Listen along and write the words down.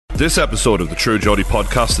This episode of the True Geordie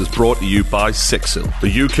podcast is brought to you by Sixil,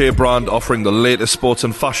 the UK brand offering the latest sports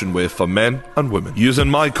and fashion wear for men and women. Using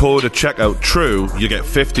my code at checkout TRUE, you get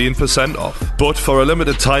 15% off. But for a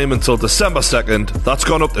limited time until December 2nd, that's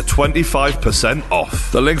gone up to 25%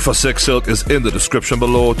 off. The link for Sixil is in the description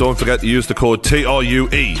below. Don't forget to use the code TRUE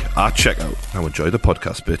at checkout. Now enjoy the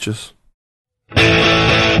podcast, bitches.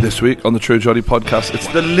 This week on the True Geordie podcast, it's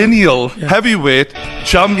the lineal heavyweight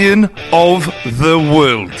champion of the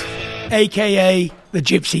world, a.k.a. the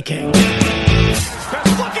Gypsy King.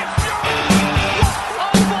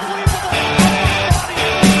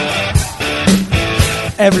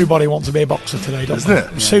 Everybody wants to be a boxer today, doesn't they?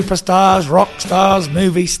 Superstars, rock stars,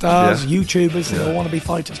 movie stars, YouTubers, they all want to be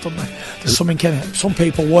fighters, don't they? There's something in it. Some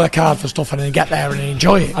people work hard for stuff and they get there and they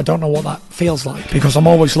enjoy it. I don't know what that feels like because I'm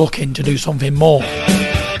always looking to do something more.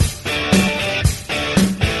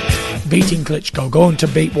 Beating Klitschko, going to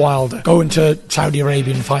beat Wilder, going to Saudi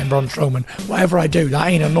Arabia and fighting Braun Strowman. Whatever I do, that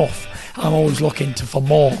ain't enough. I'm always looking for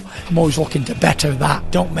more. I'm always looking to better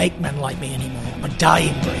that. Don't make men like me anymore. I'm a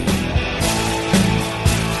dying breed.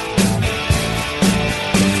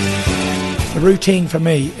 The routine for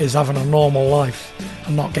me is having a normal life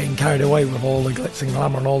and not getting carried away with all the glitz and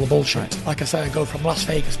glamour and all the bullshit. Like I said, I go from Las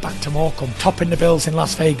Vegas back to Morecambe, topping the bills in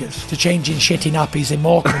Las Vegas, to changing shitty nappies in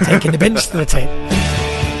Morecambe and taking the bins to the tip.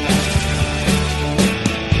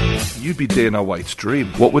 You'd be Dana White's dream.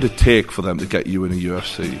 What would it take for them to get you in a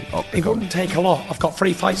UFC octagon? It wouldn't take a lot. I've got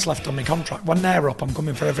 3 fights left on my contract. When they're up, I'm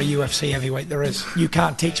coming for every UFC heavyweight there is. You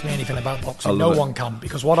can't teach me anything about boxing. No one can,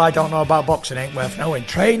 because what I don't know about boxing ain't worth knowing.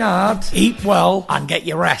 Train hard, eat well, and get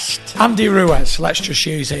your rest. Andy Ruiz, let's just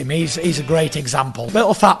use him. He's a great example.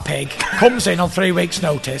 Little fat pig, comes in on 3 weeks'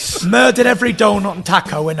 notice, murdered every donut and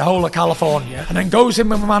taco in the whole of California, and then goes in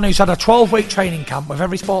with a man who's had a 12-week training camp with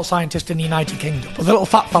every sports scientist in the United Kingdom. But the little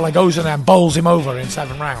fat fella goes in there and bowls him over in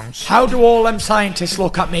 7 rounds. How do all them scientists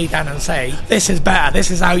look at me then and say, this is better, this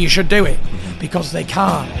is how you should do it? Because they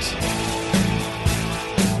can't.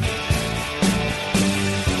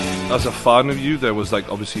 As a fan of you, there was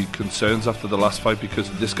obviously concerns after the last fight because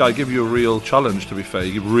this guy gave you a real challenge, to be fair.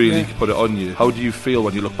 He really put it on you. How do you feel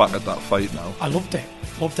when you look back at that fight now? I loved it.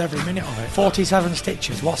 Loved every minute of it. 47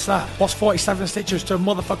 stitches, what's that? What's 47 stitches to a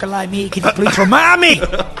motherfucker like me? Keep the police from me!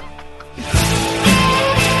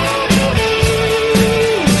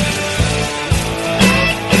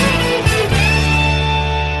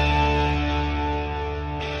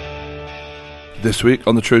 This week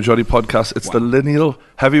on the True Geordie podcast, it's the lineal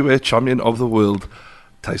heavyweight champion of the world,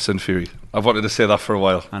 Tyson Fury. I've wanted to say that for a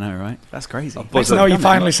while. I know, right? That's crazy. No, you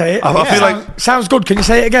finally say it. I feel like sounds good. Can you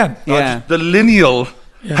say it again? Yeah. The lineal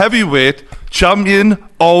heavyweight champion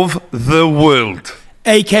of the world,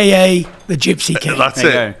 a.k.a. the Gypsy King. That's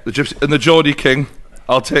it. The Gypsy and the Geordie King.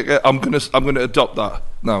 I'll take it. I'm gonna adopt that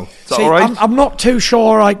now. Is that See, all right? I'm not too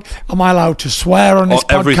sure. Am I allowed to swear on this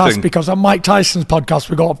podcast? Everything. Because on Mike Tyson's podcast,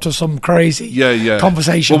 we got up to some crazy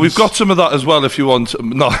conversations. Well, we've got some of that as well if you want.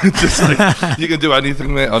 No, just you can do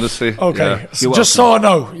anything, mate, honestly. Okay. So just so I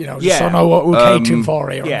know, so I know what we're catering for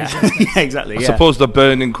here. Yeah, exactly. I suppose the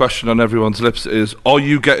burning question on everyone's lips is, are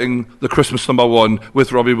you getting the Christmas #1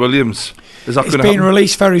 with Robbie Williams? Is that going to happen? It's being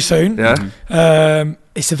released very soon. Yeah.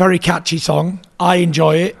 It's a very catchy song. I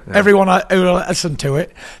enjoy it. Yeah. Everyone who listen to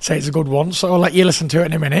it say it's a good one, so I'll let you listen to it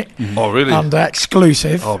in a minute. Oh, really? And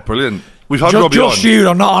exclusive. Oh, brilliant. We've had Robbie just on.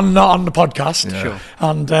 You, not on the podcast. Yeah. Sure.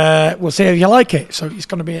 And we'll see if you like it. So it's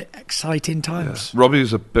going to be exciting times. Yeah.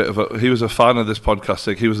 Robbie's he was a fan of this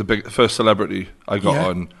podcast. He was the first celebrity I got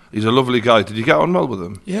on. He's a lovely guy. Did you get on well with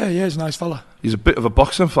him? Yeah, he's a nice fella. He's a bit of a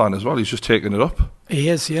boxing fan as well. He's just taking it up. He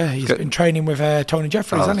is, yeah. He's been training with Tony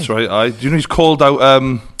Jeffries, hasn't he? That's right. Do you know he's called out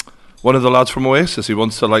one of the lads from Oasis? He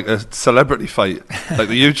wants to a celebrity fight like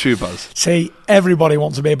the YouTubers. See, everybody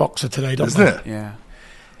wants to be a boxer today, doesn't it? Yeah.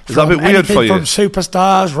 Is that a bit weird for you? From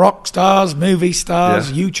superstars, rock stars, movie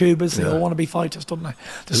stars, YouTubers, they all want to be fighters, don't they?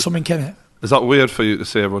 There's something in it. Is that weird for you to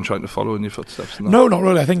see everyone trying to follow in your footsteps? No, not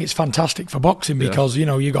really. I think it's fantastic for boxing because,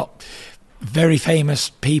 you got very famous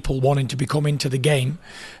people wanting to become into the game.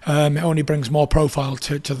 It only brings more profile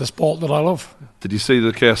to the sport that I love. Did you see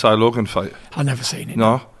the KSI Logan fight? I've never seen it.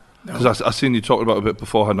 No? Because I've seen you talking about it a bit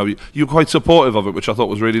beforehand. Now, you're quite supportive of it, which I thought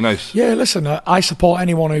was really nice. Yeah, listen, I support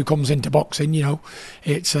anyone who comes into boxing.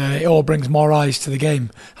 It all brings more eyes to the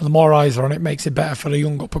game, and the more eyes are on it, makes it better for the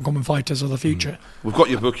young up-and-coming fighters of the future. We've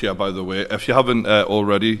got your book here, by the way. If you haven't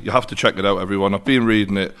already, you have to check it out, everyone. I've been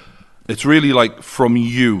reading it. It's really from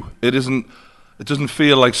you. It doesn't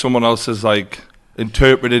feel like someone else has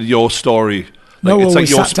interpreted your story. It's like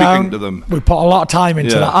you're speaking down, to them. We put a lot of time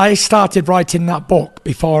into that. I started writing that book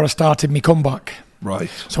before I started my comeback. Right.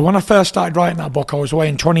 So when I first started writing that book, I was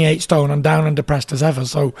weighing 28 stone and down and depressed as ever.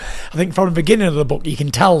 So I think from the beginning of the book, you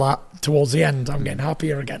can tell that towards the end, I'm getting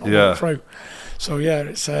happier again all the way through. So yeah,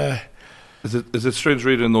 it's... Is it strange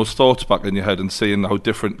reading those thoughts back in your head and seeing how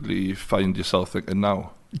differently you find yourself thinking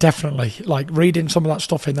now? Definitely. Like reading some of that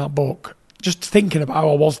stuff in that book, just thinking about how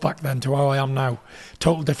I was back then to how I am now,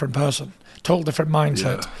 total different person, total different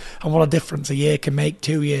mindset, and what a difference a year can make,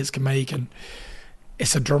 2 years can make, and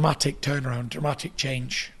it's a dramatic turnaround, dramatic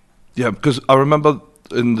change. Yeah, because I remember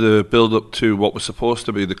in the build-up to what was supposed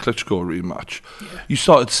to be the Klitschko rematch, you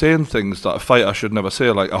started saying things that a fighter should never say,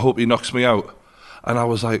 like, I hope he knocks me out. And I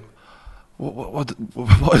was like, what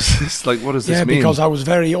is this? Like, what does this mean? Yeah, because I was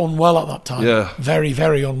very unwell at that time. Yeah. Very,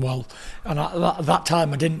 very unwell. And at that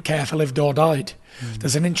time, I didn't care if I lived or died.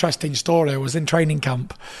 There's an interesting story. I was in training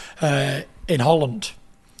camp in Holland.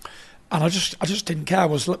 And I just didn't care. I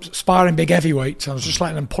was sparring big heavyweights. I was just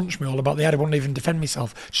letting them punch me all about the head. I wouldn't even defend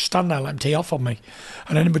myself. Just stand there and let them tee off on me.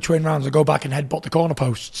 And then in between rounds, I'd go back and headbutt the corner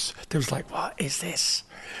posts. They was like, what is this?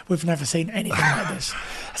 We've never seen anything like this.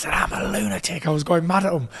 I said, I'm a lunatic. I was going mad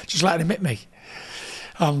at them, just letting him hit me.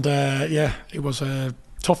 And it was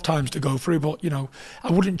tough times to go through. But,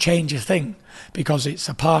 I wouldn't change a thing because it's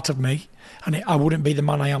a part of me. And I wouldn't be the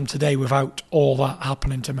man I am today without all that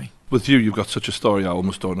happening to me. With you, you've got such a story, I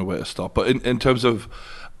almost don't know where to stop. But in terms of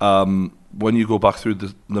when you go back through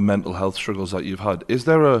the mental health struggles that you've had, is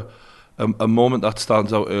there a moment that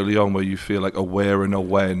stands out early on where you feel like a where and a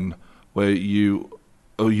when, where you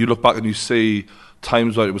look back and you see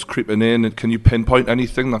times where it was creeping in, and can you pinpoint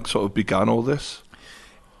anything that sort of began all this?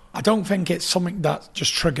 I don't think it's something that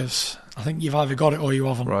just triggers. I think you've either got it or you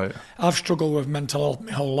haven't. Right. I've struggled with mental health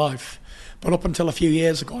my whole life, but up until a few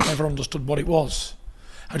years ago, I never understood what it was.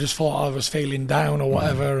 I just thought I was feeling down or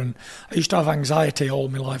whatever, and I used to have anxiety all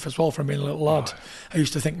my life as well from being a little lad. Right. I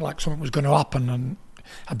used to think like something was going to happen, and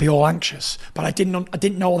I'd be all anxious, but I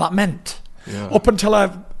didn't know what that meant. Yeah. Up until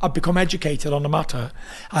I'd become educated on the matter,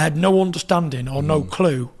 I had no understanding or no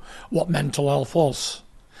clue what mental health was.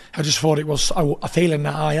 I just thought it was a feeling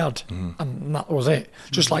that I had, and that was it.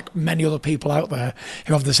 Just like many other people out there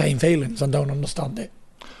who have the same feelings and don't understand it.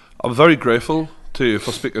 I'm very grateful to you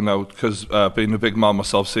for speaking out, because being a big man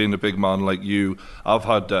myself, seeing a big man like you, I've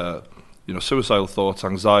had suicidal thoughts,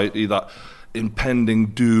 anxiety, that impending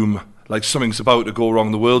doom, like something's about to go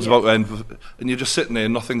wrong, the world's about to end, and you're just sitting there,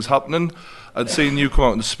 nothing's happening. And seeing you come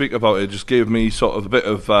out and speak about it just gave me sort of a bit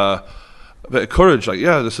of courage. Like,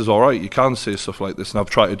 yeah, this is all right. You can say stuff like this, and I've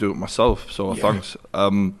tried to do it myself. So thanks.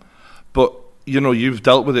 But you've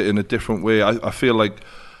dealt with it in a different way. I feel like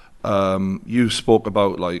you spoke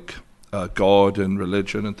about like God and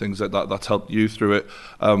religion and things like that. That's helped you through it.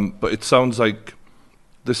 But it sounds like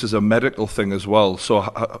this is a medical thing as well. So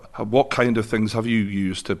what kind of things have you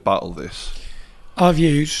used to battle this? I've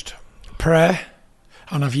used prayer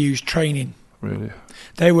and I've used training. Really?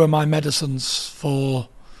 They were my medicines for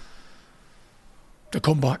the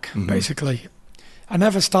comeback, basically. I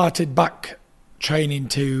never started back training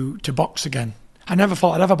to box again. I never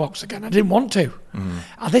thought I'd ever box again. I didn't want to.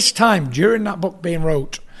 At this time, during that book being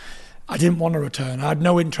wrote, I didn't want to return. I had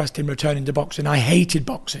no interest in returning to boxing. I hated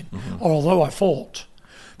boxing, although I fought,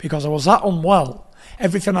 because I was that unwell.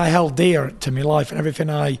 Everything I held dear to my life and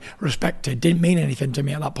everything I respected didn't mean anything to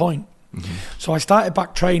me at that point. So I started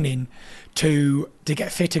back training to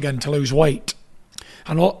get fit again, to lose weight.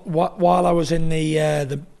 And while I was in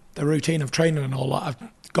the routine of training and all that, I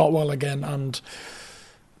got well again and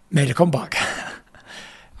made a comeback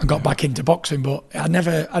and got back into boxing. But I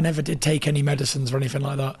never did take any medicines or anything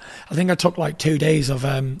like that. I think I took like 2 days of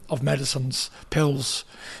medicines, pills,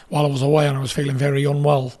 while I was away, and I was feeling very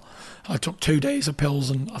unwell. I took 2 days of pills,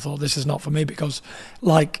 and I thought, this is not for me, because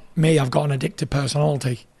like me, I've got an addicted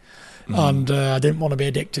personality. And I didn't want to be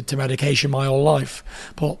addicted to medication my whole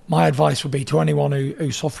life. But my advice would be to anyone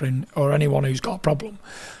who's suffering or anyone who's got a problem,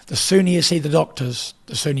 the sooner you see the doctors,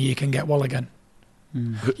 the sooner you can get well again.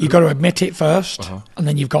 You've got to admit it first, and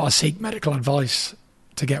then you've got to seek medical advice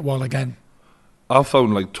to get well again. I've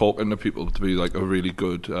found like talking to people to be like a really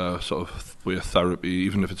good sort of way of therapy,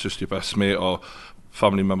 even if it's just your best mate or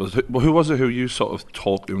family members. Who was it who you sort of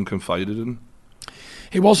talked to and confided in?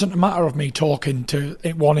 It wasn't a matter of me talking to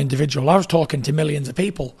one individual. I was talking to millions of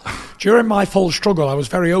people. During my full struggle, I was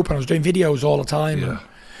very open. I was doing videos all the time. Yeah.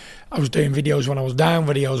 I was doing videos when I was down,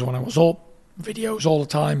 videos when I was up, videos all the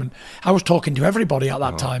time. And I was talking to everybody at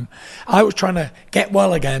that time. I was trying to get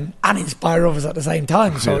well again and inspire others at the same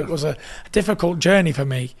time. So it was a difficult journey for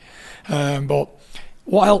me. But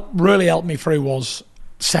what really helped me through was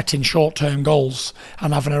setting short-term goals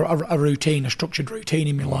and having a routine, a structured routine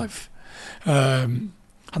in my life.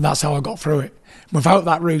 And that's how I got through it. without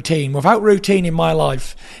that routine, without routine in my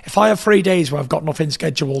life, if I have 3 days where I've got nothing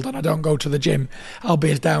scheduled and I don't go to the gym, I'll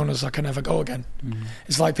be as down as I can ever go again.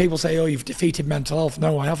 It's like people say, oh, you've defeated mental health.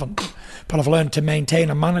 No, I haven't. But I've learned to maintain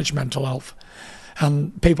and manage mental health.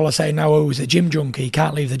 And people are saying now, oh, he's a gym junkie, he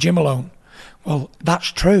can't leave the gym alone. Well,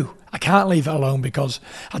 that's true. I can't leave it alone because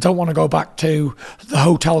I don't want to go back to the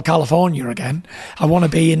Hotel California again. I want to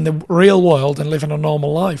be in the real world and living a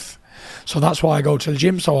normal life. So that's why I go to the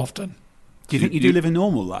gym so often. Do you think you do live a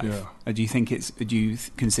normal life? Yeah. Or do you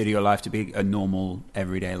consider your life to be a normal,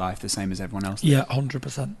 everyday life, the same as everyone else? Yeah,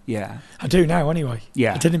 100%. Yeah. I do now anyway.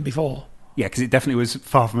 Yeah. I didn't before. Yeah, because it definitely was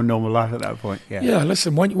far from a normal life at that point. Yeah. Yeah,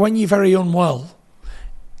 listen, when you're very unwell,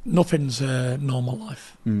 nothing's a normal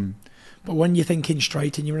life. But when you're thinking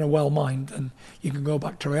straight and you're in a well mind, then you can go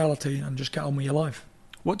back to reality and just get on with your life.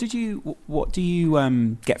 What do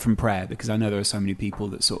you get from prayer? Because I know there are so many people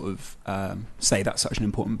that sort of say that's such an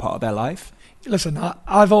important part of their life. Listen,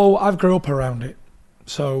 I've grew up around it,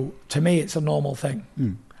 so to me it's a normal thing.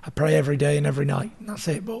 I pray every day and every night, and that's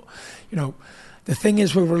it. But the thing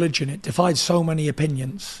is with religion, it divides so many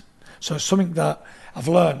opinions. So it's something that I've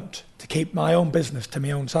learned to keep my own business to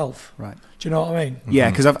my own self. Right. Do you know what I mean? Yeah,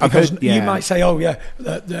 because I've heard. Yeah. You might say, oh yeah,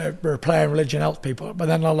 we're playing religion helps people, but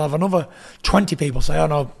then I'll have another 20 people say, oh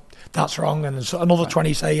no, that's wrong, and there's another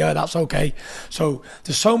 20 say, yeah, that's okay. So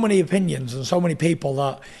there's so many opinions and so many people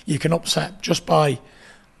that you can upset just by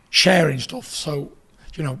sharing stuff. So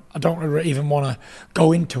I don't really even want to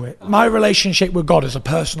go into it. My relationship with God is a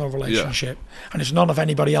personal relationship, and it's none of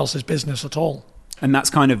anybody else's business at all. And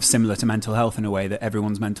that's kind of similar to mental health in a way that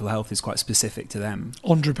everyone's mental health is quite specific to them.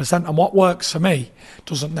 100%. And what works for me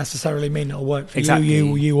doesn't necessarily mean it'll work for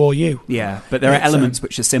you or you. Yeah, but there are elements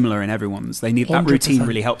which are similar in everyone's. They need 100%. That routine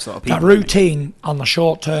really helps a lot of people. That routine and the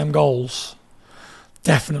short-term goals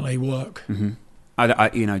definitely work.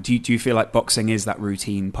 Do you feel like boxing is that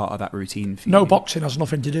routine, part of that routine for you? No, boxing has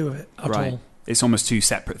nothing to do with it at all. It's almost two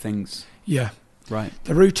separate things. Yeah. Right.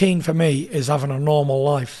 The routine for me is having a normal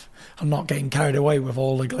life and not getting carried away with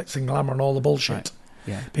all the glitz and glamour and all the bullshit. Right.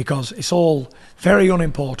 Yeah. Because it's all very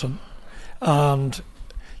unimportant, and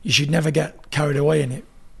you should never get carried away in it,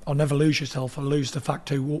 or never lose yourself, or lose the fact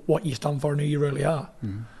to what you stand for and who you really are.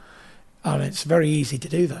 And it's very easy to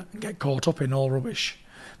do that and get caught up in all rubbish.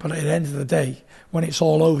 But at the end of the day, when it's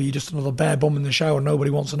all over, you're just another bare bum in the shower and nobody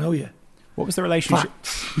wants to know you. What was the relationship?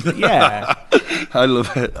 Yeah. I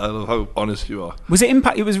love it. I love how honest you are. Was it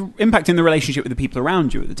impacting the relationship with the people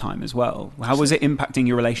around you at the time as well? How was it impacting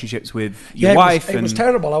your relationships with your wife? It was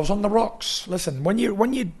terrible. I was on the rocks. Listen, when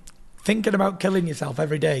you're thinking about killing yourself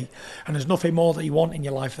every day and there's nothing more that you want in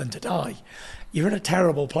your life than to die, you're in a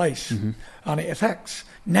terrible place. And it affects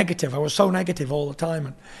negative. I was so negative all the time,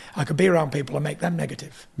 and I could be around people and make them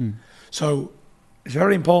negative. So it's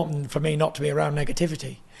very important for me not to be around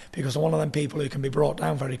negativity, because I'm one of them people who can be brought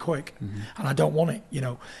down very quick, and I don't want it.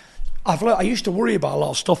 I used to worry about a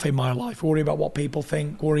lot of stuff in my life, worry about what people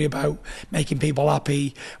think, worry about making people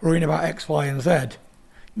happy, worrying about X, Y, and Z.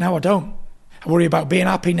 Now I don't. I worry about being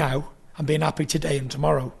happy now and being happy today and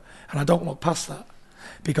tomorrow, and I don't look past that.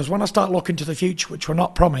 Because when I start looking to the future, which we're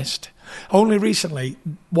not promised, only recently,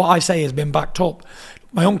 what I say has been backed up.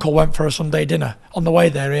 My uncle went for a Sunday dinner. On the way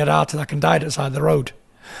there, he had a heart attack and died at the side of the road.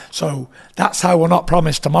 So that's how we're not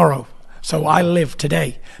promised tomorrow. So I live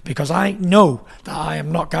today because I know that I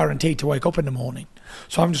am not guaranteed to wake up in the morning.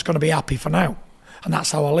 So I'm just going to be happy for now. And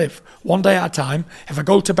that's how I live. One day at a time. If I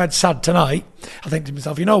go to bed sad tonight, I think to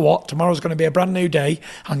myself, you know what? Tomorrow's going to be a brand new day.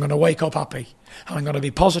 I'm going to wake up happy. And I'm going to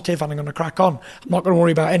be positive and I'm going to crack on. I'm not going to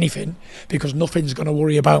worry about anything because nothing's going to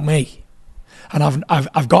worry about me. And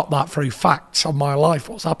I've got that through facts of my life,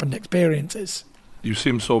 what's happened, experiences. You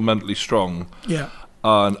seem so mentally strong. Yeah.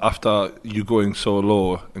 And after you going so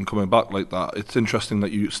low and coming back like that, it's interesting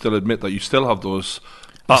that you still admit that you still have those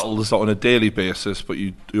battles on a daily basis, but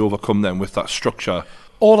you overcome them with that structure.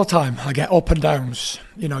 All the time, I get up and downs.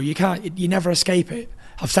 You never escape it.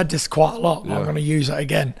 I've said this quite a lot, but I'm going to use it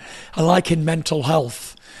again. I liken mental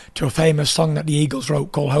health to a famous song that the Eagles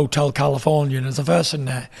wrote called Hotel California, and there's a verse in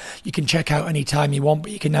there, you can check out any time you want,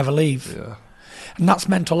 but you can never leave. Yeah. And that's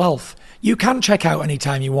mental health. You can check out any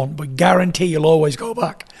time you want, but guarantee you'll always go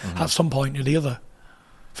back at some point or the other,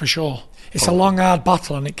 for sure. It's a long, hard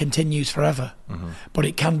battle, and it continues forever. But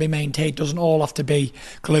it can be maintained. It doesn't all have to be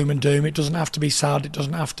gloom and doom. It doesn't have to be sad. It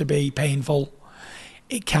doesn't have to be painful.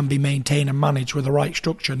 It can be maintained and managed with the right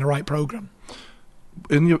structure and the right program.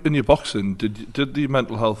 In your boxing, did the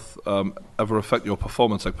mental health ever affect your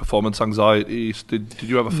performance, like performance anxiety? Did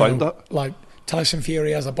you ever find that? Like, Tyson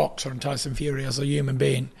Fury as a boxer and Tyson Fury as a human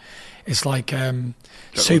being, it's like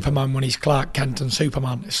Superman when he's Clark Kent and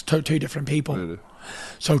Superman. It's two different people. Really?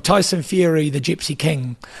 So Tyson Fury, the Gypsy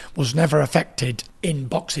King, was never affected in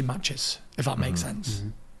boxing matches, if that makes sense.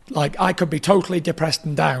 Like, I could be totally depressed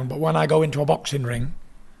and down, but when I go into a boxing ring,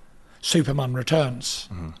 Superman returns.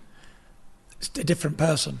 It's a different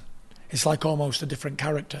person. It's like almost a different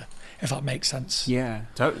character, if that makes sense. Yeah,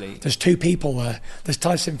 totally. There's two people there. There's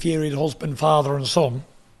Tyson Fury, the husband, father and son,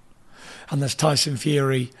 and there's Tyson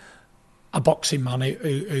Fury, a boxing man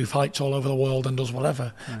who fights all over the world and does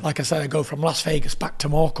whatever. Right. Like I say, I go from Las Vegas back to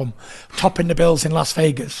Morecambe, topping the bills in Las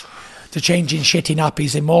Vegas, to changing shitty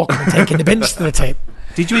nappies in Morecambe and taking the bins to the tip.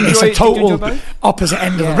 Did you enjoy? It's a total both? opposite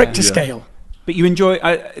end of the Richter scale. But you enjoy.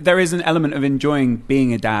 There is an element of enjoying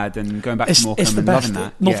being a dad and going back to Morecambe it's the and best. loving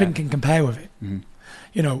that. Nothing can compare with it.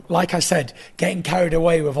 You know, like I said, getting carried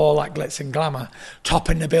away with all that glitz and glamour,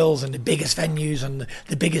 topping the bills and the biggest venues and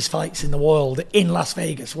the biggest fights in the world in Las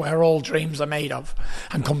Vegas, where all dreams are made of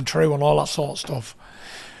and come true and all that sort of stuff.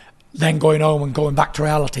 Then going home and going back to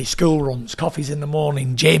reality, school runs, coffees in the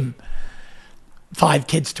morning, gym, 5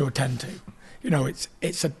 kids to attend to. You know,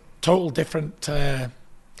 it's a total different turn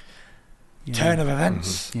of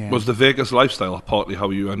events. Was the Vegas lifestyle partly how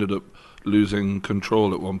you ended up losing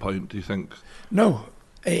control at one point, do you think? No,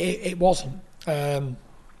 it wasn't. I'll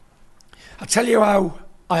tell you how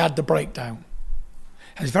I had the breakdown.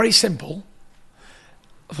 It's very simple.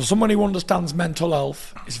 For someone who understands mental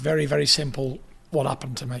health, it's very, very simple what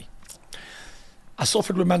happened to me. I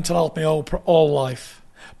suffered with mental health my whole life,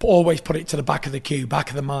 but always put it to the back of the queue, back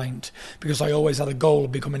of the mind, because I always had a goal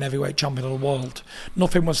of becoming heavyweight champion of the world.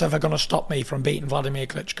 Nothing was ever going to stop me from beating Vladimir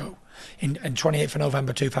Klitschko in 28th of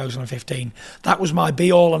November 2015. That was my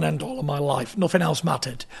be-all and end-all of my life. Nothing else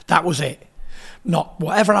mattered. That was it. Not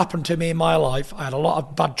whatever happened to me in my life. I had a lot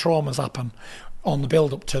of bad traumas happen on the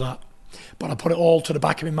build-up to that. But I put it all to the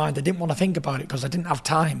back of my mind. I didn't want to think about it because I didn't have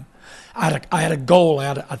time. I had a goal. I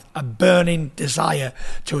had a burning desire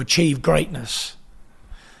to achieve greatness.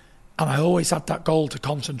 And I always had that goal to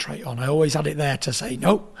concentrate on. I always had it there to say,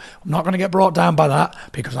 nope, I'm not going to get brought down by that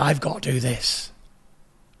because I've got to do this.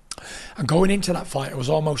 And going into that fight, I was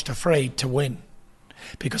almost afraid to win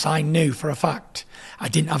because I knew for a fact I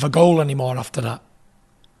didn't have a goal anymore after that.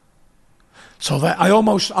 So that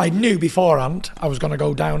I knew beforehand I was going to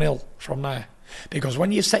go downhill from there. Because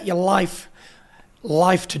when you set your life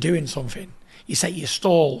to doing something, you set your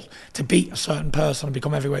stall to beat a certain person and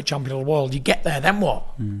become heavyweight champion of the world, you get there, then what?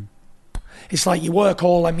 It's like you work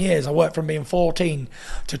all them years. I worked from being 14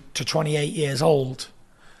 to 28 years old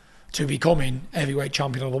to becoming heavyweight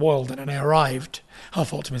champion of the world. And then I arrived. I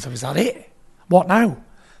thought to myself, is that it? What now?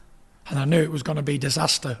 And I knew it was going to be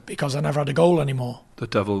disaster because I never had a goal anymore. The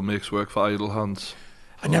devil makes work for idle hands.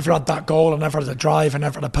 I never had that goal. I never had a drive. I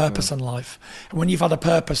never had a purpose in life. And when you've had a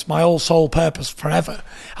purpose, my whole sole purpose forever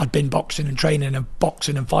had been boxing and training and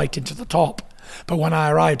boxing and fighting to the top. But when I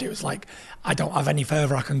arrived, it was like, I don't have any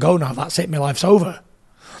further I can go now. That's it. My life's over.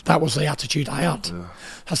 That was the attitude I had. Yeah.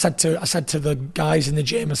 I said to the guys in the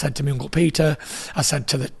gym, I said to my Uncle Peter, I said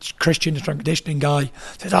to the Christian strength conditioning guy, I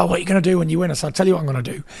said, what are you going to do when you win? I said, I'll tell you what I'm going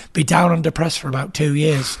to do. Be down and depressed for about 2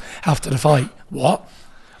 years after the fight. What?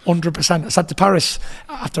 100%. I said to Paris,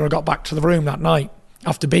 after I got back to the room that night,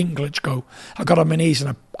 after beating Klitschko, I got on my knees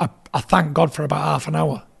and I thanked God for about half an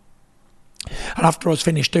hour. And after I was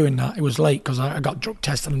finished doing that, it was late because I got drug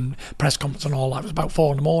tested and press conference and all that. It was about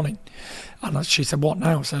 4 a.m. And she said, what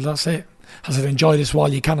now? I said, that's it. I said, enjoy this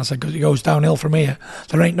while you can. I said, because it goes downhill from here.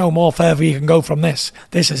 There ain't no more further you can go from this.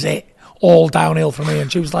 This is it. All downhill from here.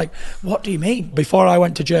 And she was like, what do you mean? Before I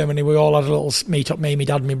went to Germany, we all had a little meet up, me, my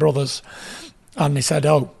dad, and my brothers. And they said,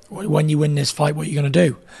 when you win this fight, what are you going to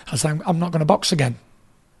do? I said, I'm not going to box again.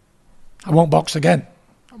 I won't box again.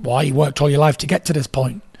 Why? You worked all your life to get to this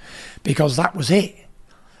point. Because that was it.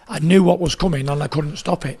 I knew what was coming and I couldn't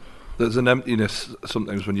stop it. There's an emptiness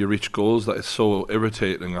sometimes when you reach goals that is so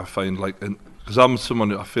irritating. I find because I'm someone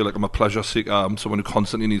who I feel like I'm a pleasure seeker. I'm someone who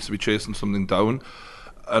constantly needs to be chasing something down.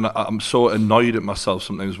 And I'm so annoyed at myself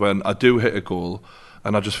sometimes when I do hit a goal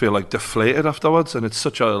and I just feel like deflated afterwards. And it's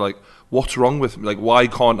such a what's wrong with me? Like, why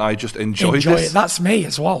can't I just enjoy this? It. That's me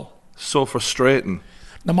as well. So frustrating.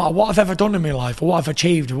 No matter what I've ever done in my life or what I've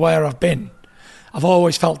achieved, where I've been, I've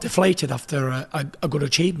always felt deflated after a good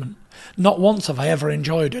achievement. Not once have I ever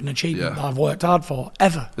enjoyed an achievement that I've worked hard for,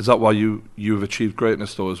 ever. Is that why you've achieved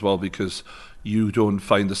greatness, though, as well? Because you don't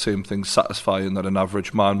find the same thing satisfying that an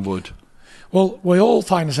average man would? Well, we all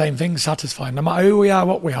find the same thing satisfying. No matter who we are,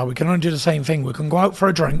 what we are, we can only do the same thing. We can go out for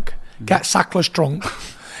a drink, get sackless drunk.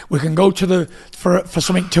 We can go to for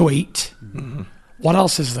something to eat. Mm-hmm. What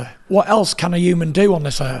else is there? What else can a human do on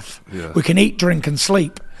this earth? Yeah. We can eat, drink and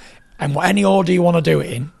sleep. And what any order you want to do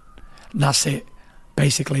it in, and that's it.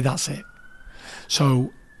 Basically, that's it.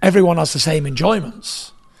 So everyone has the same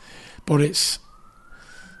enjoyments, but it's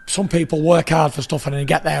some people work hard for stuff and they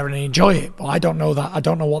get there and they enjoy it. But I don't know that. I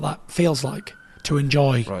don't know what that feels like to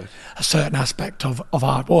enjoy a certain aspect of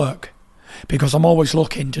hard work, because I'm always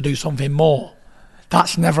looking to do something more.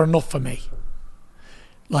 That's never enough for me.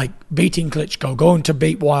 Like beating Klitschko, going to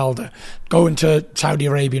beat Wilder, going to Saudi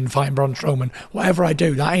Arabia and fighting Braun Strowman, whatever I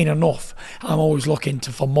do, that ain't enough. I'm always looking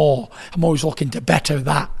for more. I'm always looking to better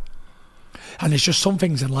that. And there's just some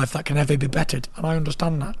things in life that can never be bettered, and I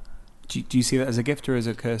understand that. Do you see that as a gift or as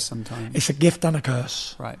a curse sometimes? It's a gift and a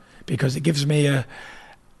curse. Right. Because it gives me a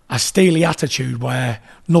steely attitude where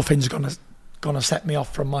nothing's gonna set me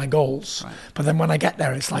off from my goals. Right. But then when I get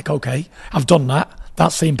there, it's like, okay, I've done that.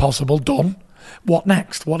 That seemed possible, done. What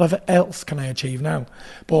next? Whatever else can I achieve now?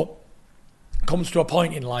 But it comes to a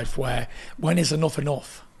point in life where, when is enough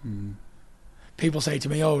enough? People say to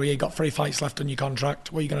me, oh, you got 3 fights left on your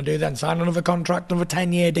contract. What are you going to do then? Sign another contract, another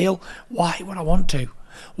 10-year deal? Why would I want to?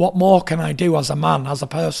 What more can I do as a man, as a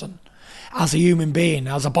person, as a human being,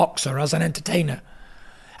 as a boxer, as an entertainer,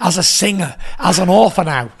 as a singer, as an author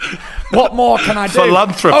now? What more can I do?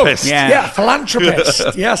 Philanthropist. Oh, yeah,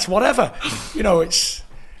 philanthropist. Yes, whatever. You know, it's...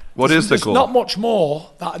 What is the goal? Not much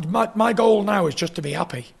more. My goal now is just to be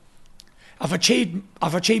happy. I've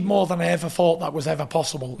achieved more than I ever thought that was ever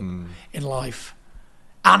possible in life,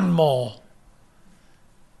 and more.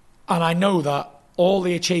 And I know that all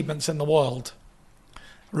the achievements in the world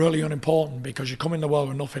are really unimportant, because you come in the world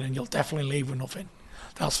with nothing and you'll definitely leave with nothing.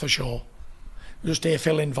 That's for sure. We're just here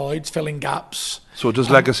filling voids, filling gaps. So does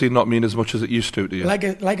legacy not mean as much as it used to you?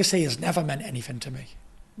 Legacy has never meant anything to me.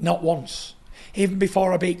 Not once. Even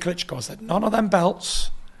before I beat Klitschko, I said, none of them belts,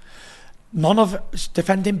 none of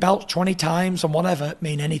defending belts 20 times and whatever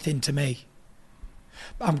mean anything to me.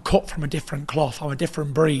 I'm cut from a different cloth. I'm a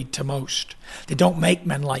different breed to most. They don't make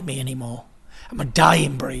men like me anymore. I'm a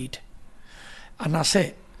dying breed. And that's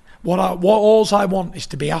it. What all I want is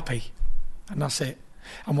to be happy. And that's it.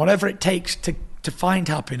 And whatever it takes to find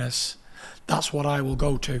happiness, that's what I will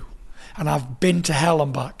go to. And I've been to hell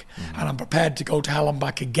and back. And I'm prepared to go to hell and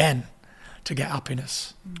back again to get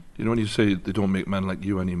happiness. You know, when you say they don't make men like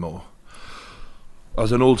you anymore,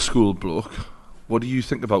 as an old school bloke, what do you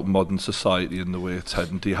think about modern society and the way it's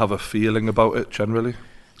heading? Do you have a feeling about it generally?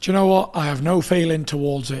 Do you know what? I have no feeling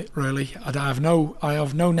towards it, really. I have no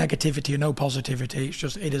negativity or no positivity. It's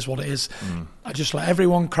just, it is what it is. I just let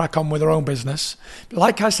everyone crack on with their own business. But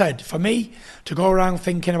like I said, for me to go around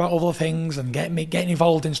thinking about other things and getting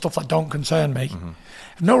involved in stuff that don't concern me, I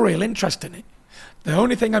have no real interest in it. The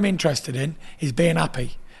only thing I'm interested in is being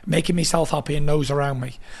happy, making myself happy and those around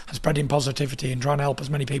me, and spreading positivity and trying to help as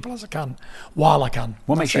many people as I can while I can.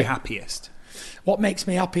 What makes you happiest? What makes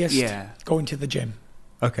me happiest? Yeah. Going to the gym.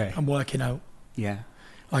 Okay. And working out. Yeah.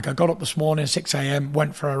 Like I got up this morning, 6 a.m,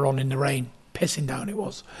 went for a run in the rain, pissing down it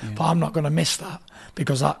was. Yeah. But I'm not going to miss that,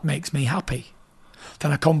 because that makes me happy.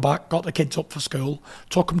 Then I come back, got the kids up for school,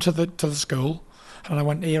 took them to the school, and I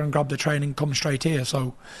went here and grabbed the train and come straight here.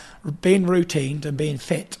 So being routined and being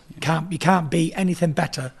fit, you can't be anything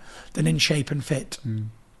better than in shape and fit.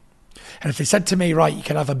 And if they said to me, right, you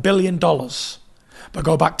can have $1 billion, but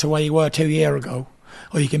go back to where you were 2 years ago,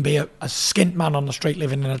 or you can be a skint man on the street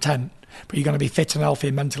living in a tent, but you're going to be fit and healthy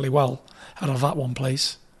and mentally well, I'd have that one,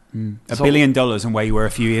 please. $1 billion and where you were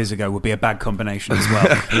a few years ago would be a bad combination as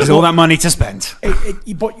well. There's all that money to spend.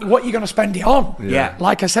 But what are you going to spend it on? Yeah.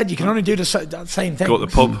 Like I said, you can only do the same thing. Go to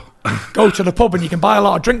the pub. Go to the pub and you can buy a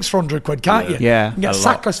lot of drinks for 100 quid, can't you? Yeah. You can get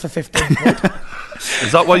sackless for 15 quid.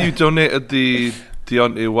 Is that why you donated the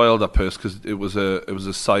Deontay Wilder purse? Because it was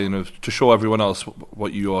a sign of, to show everyone else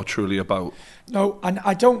what you are truly about. No, and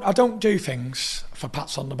I don't do things for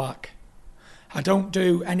pats on the back. I don't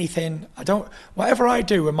do anything. Whatever I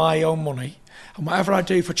do with my own money and whatever I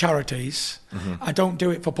do for charities, I don't do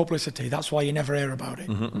it for publicity. That's why you never hear about it.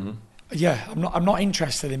 Yeah, I'm not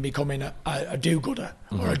interested in becoming a do-gooder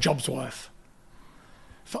or a job's worth.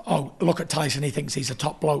 Look at Tyson, he thinks he's a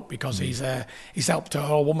top bloke because he's helped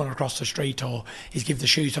a woman across the street, or he's give the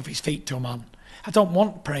shoes off his feet to a man. I don't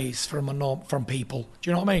want praise from people. Do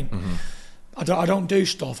you know what I mean? I don't do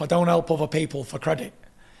stuff. I don't help other people for credit.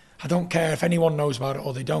 I don't care if anyone knows about it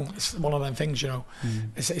or they don't. It's one of them things, you know.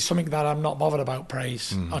 It's something that I'm not bothered about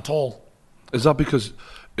praise at all. Is that because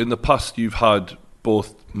in the past you've had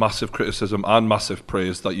both massive criticism and massive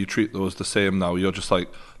praise, that you treat those the same now? You're just like,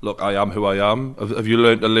 look, I am who I am. Have you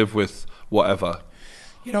learned to live with whatever?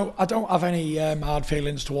 You know, I don't have any hard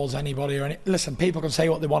feelings towards anybody. Listen, people can say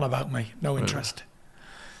what they want about me. No interest.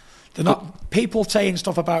 They're not people saying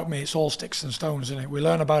stuff about me. It's all sticks and stones, isn't it? We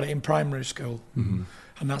learn about it in primary school, and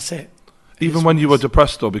that's it. Even when you were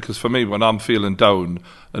depressed, though, because for me, when I'm feeling down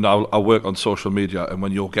and I work on social media, and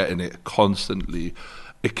when you're getting it constantly,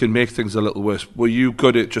 it can make things a little worse. Were you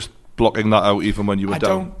good at just blocking that out even when you were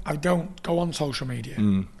down? I don't go on social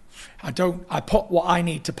media. I put what I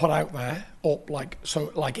need to put out there up, like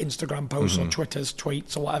Instagram posts or Twitter's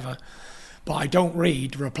tweets or whatever. But I don't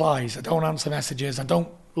read replies. I don't answer messages. I don't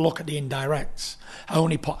look at the indirects. I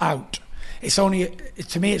only put out. To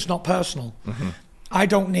me, it's not personal. I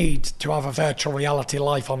don't need to have a virtual reality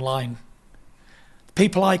life online. The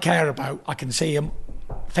people I care about, I can see them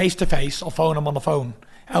face to face or phone them on the phone.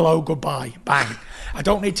 Hello, goodbye, bang. I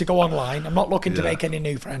don't need to go online. I'm not looking to make any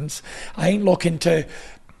new friends. I ain't looking to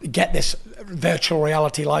get this virtual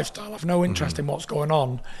reality lifestyle. I've no interest in what's going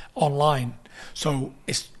on online. So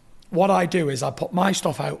what I do is I put my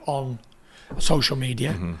stuff out on social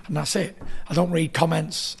media, and that's it. I don't read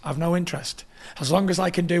comments. I've no interest. As long as I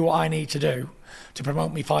can do what I need to do to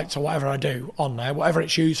promote me fights or whatever I do on there, whatever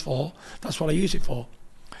it's used for, that's what I use it for.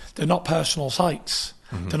 They're not personal sites.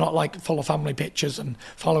 They're not like full of family pictures and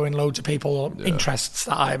following loads of people or interests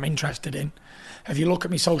that I am interested in. If you look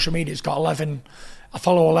at my social media, it's got I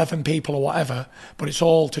follow 11 people or whatever, but it's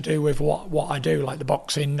all to do with what I do, like the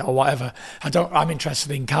boxing or whatever. I'm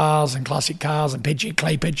interested in cars and classic cars and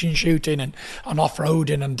clay pigeon shooting and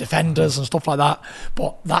off-roading and defenders and stuff like that.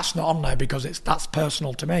 But that's not on there because that's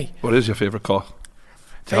personal to me. What is your favourite car?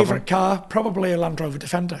 Favourite car? Probably a Land Rover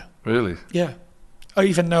Defender. Really? Yeah.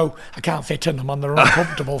 Even though I can't fit in them on the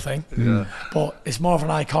uncomfortable thing. But it's more of an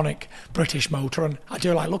iconic British motor, and I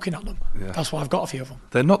do like looking at them. That's why I've got a few of them.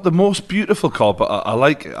 They're not the most beautiful car, but I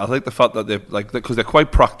like it. I like the fact that they're because they're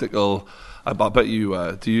quite practical. I bet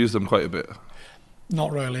you do you use them quite a bit?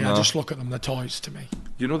 Not really. No. I just look at them. They're toys to me.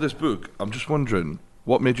 You know this book? I'm just wondering,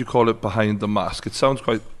 what made you call it Behind the Mask? It sounds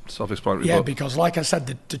quite self-explanatory. Yeah, because like I said,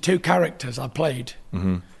 the two characters I played,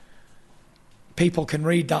 people can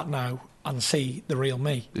read that now and see the real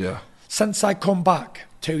me. Yeah. Since I come back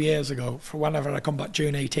 2 years ago, for whenever I come back,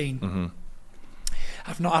 June 18,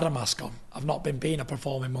 I've not had a mask on. I've not been being a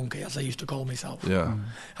performing monkey, as I used to call myself. Yeah.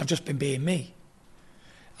 I've just been being me.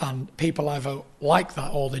 And people either like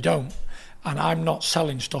that or they don't. And I'm not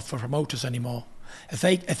selling stuff for promoters anymore. If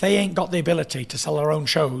they ain't got the ability to sell their own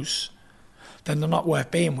shows, then they're not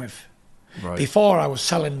worth being with. Right. Before I was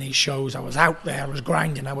selling these shows, I was out there, I was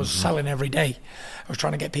grinding, I was selling every day. I was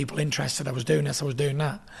trying to get people interested, I was doing this, I was doing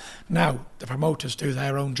that. Now, the promoters do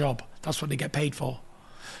their own job. That's what they get paid for.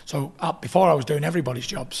 So before I was doing everybody's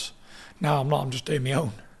jobs. Now I'm not, I'm just doing my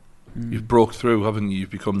own. You've broke through, haven't you? You've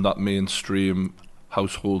become that mainstream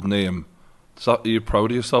household name. Are you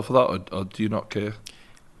proud of yourself for that, or do you not care?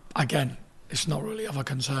 Again, it's not really of a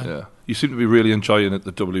concern. Yeah, you seem to be really enjoying it,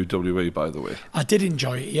 the WWE, by the way. I did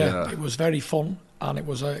enjoy it. Yeah. It was very fun, and it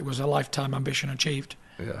was a lifetime ambition achieved.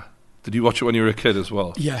 Yeah. Did you watch it when you were a kid as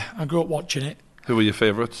well? Yeah, I grew up watching it. Who were your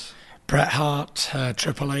favourites? Bret Hart,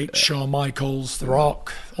 Triple H, Shawn Michaels, The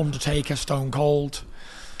Rock, Undertaker, Stone Cold,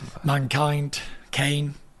 Mankind,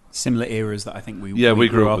 Kane. Similar eras that I think we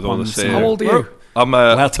grew up with all the same. How old are you? I'm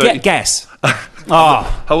well, to guess.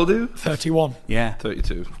 How old are you? 31. Yeah.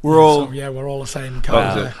 32. We're all the same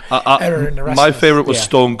kind of era in the rest. My favourite was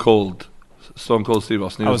Stone Cold. Stone Cold Steve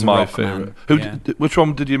Austin. He was my favourite. Which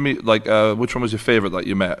one did you meet? Like, which one was your favourite that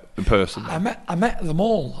you met in person? I met them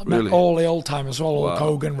all. I met all the old timers, all Hulk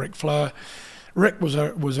Hogan, Ric Flair. Rick was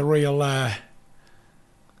a real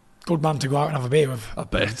good man to go out and have a beer with. I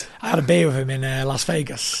bet. I had a beer with him in Las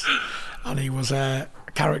Vegas, and he was a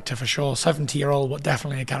character for sure. 70-year-old, but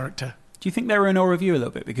definitely a character. Do you think they're in awe of you a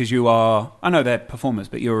little bit because you are? I know they're performers,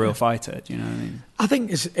 but you're a real fighter. Do you know what I mean? I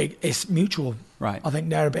think it's mutual. Right. I think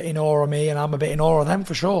they're a bit in awe of me, and I'm a bit in awe of them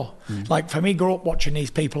for sure. Like for me, grew up watching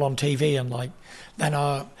these people on TV, and like then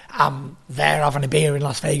I'm there having a beer in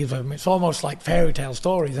Las Vegas with them. It's almost like fairy tale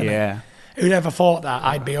stories, isn't it? Who'd ever thought that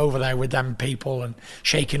I'd be over there with them people and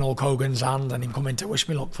shaking Hulk Hogan's hand and him coming to wish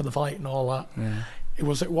me luck for the fight and all that? Yeah. It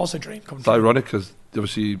was a dream come true. It's ironic because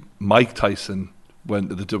obviously Mike Tyson went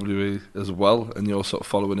to the WWE as well, and you're sort of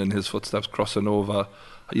following in his footsteps, crossing over.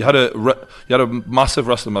 You had a massive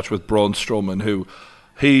wrestling match with Braun Strowman, who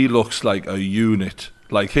he looks like a unit.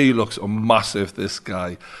 Like he looks massive. This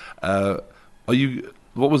guy.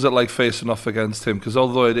 What was it like facing off against him? Because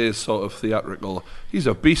although it is sort of theatrical, he's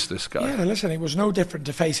a beast, this guy. Yeah, listen, it was no different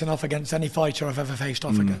to facing off against any fighter I've ever faced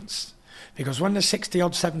off against. Because when there's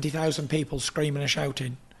 60-odd, 70,000 people screaming and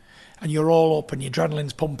shouting, and you're all up and your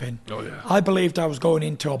adrenaline's pumping, I believed I was going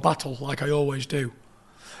into a battle like I always do.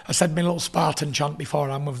 I said my little Spartan chant before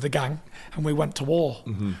I'm with the gang, and we went to war.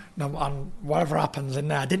 Now, and whatever happens in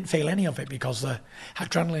there, I didn't feel any of it because the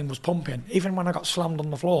adrenaline was pumping. Even when I got slammed on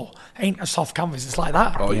the floor, ain't a soft canvas, it's like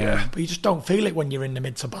that. Oh, yeah. But you just don't feel it when you're in the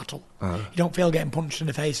midst of battle. You don't feel getting punched in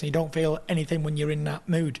the face, and you don't feel anything when you're in that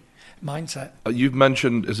mood, mindset. You've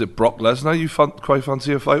mentioned, is it Brock Lesnar you quite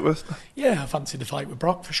fancy a fight with? Yeah, I fancy the fight with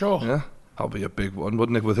Brock for sure. Yeah, that'll be a big one,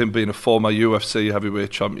 wouldn't it? With him being a former UFC heavyweight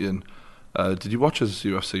champion. Did you watch his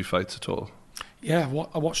UFC fights at all? Yeah,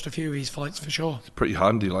 I watched a few of his fights for sure. It's pretty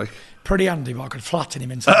handy, like. Pretty handy, but I could flatten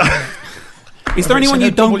him in 7 minutes. Is there anyone you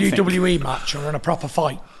don't think? WWE match or in a proper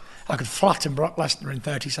fight, I could flatten Brock Lesnar in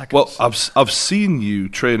 30 seconds. Well, I've seen you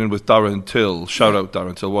training with Darren Till. Shout out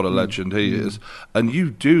Darren Till, what a legend he is. And you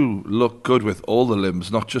do look good with all the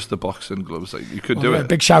limbs, not just the boxing gloves. Like, you could do it.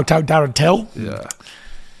 Big shout out Darren Till. Yeah.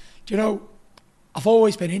 Do you know, I've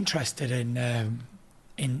always been interested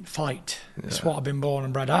in fight. It's what I've been born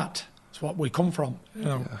and bred at. It's what we come from. You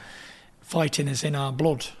know, fighting is in our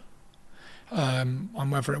blood. And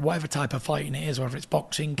whatever type of fighting it is, whether it's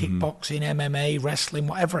boxing, kickboxing, MMA, wrestling,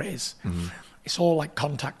 whatever it is, it's all like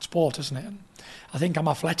contact sport, isn't it? And I think I'm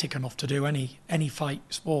athletic enough to do any fight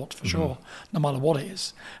sport for sure, no matter what it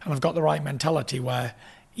is. And I've got the right mentality where,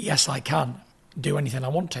 yes, I can do anything I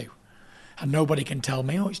want to. And nobody can tell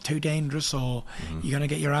me, oh, it's too dangerous, or you're going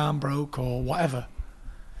to get your arm broke, or whatever.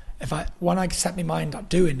 When I set my mind on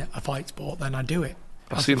doing a fight sport, then I do it.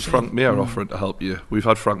 I've seen Frank Mir offering to help you. We've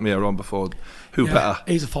had Frank Mir on before. Who better?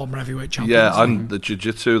 He's a former heavyweight champion. Yeah, and the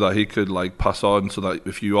jiu-jitsu that he could like pass on, so that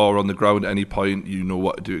if you are on the ground at any point, you know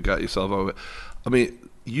what to do to get yourself over. I mean,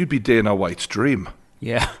 you'd be Dana White's dream.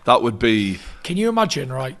 Yeah. That would be... Can you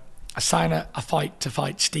imagine, right, I sign a fight to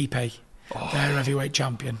fight Stipe, their heavyweight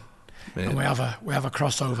champion, and we have a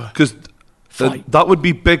crossover. Because that would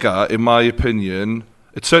be bigger, in my opinion.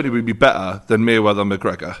 It certainly would be better than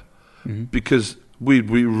Mayweather-McGregor, because we'd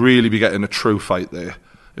really be getting a true fight there.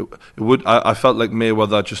 It would. I felt like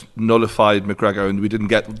Mayweather just nullified McGregor, and we didn't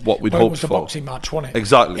get what we'd hoped for. It was a boxing match, wasn't it?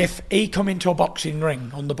 Exactly. If he come into a boxing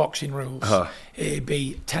ring on the boxing rules, it'd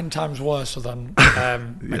be 10 times worse than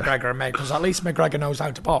McGregor and May, because at least McGregor knows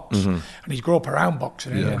how to box, and he's grew up around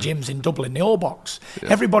boxing. And the gyms in Dublin, they all box.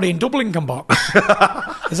 Everybody in Dublin can box.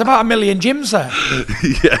 There's about 1 million gyms there.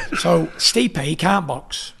 So Stipe, he can't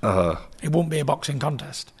box. It won't be a boxing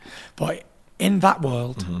contest. But in that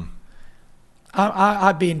world,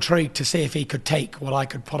 I'd be intrigued to see if he could take what I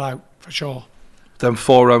could put out, for sure. Them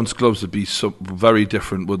 4-ounce gloves would be very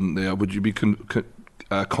different, wouldn't they? Would you be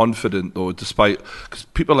confident, though, despite... Because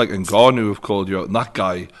people like Ngannou have called you out, and that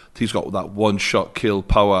guy, he's got that one-shot kill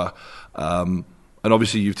power. And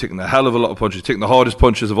obviously you've taken a hell of a lot of punches, taken the hardest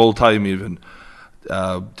punches of all time even.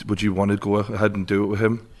 Would you want to go ahead and do it with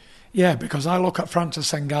him? Yeah, because I look at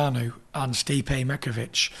Francis Ngannou and Stipe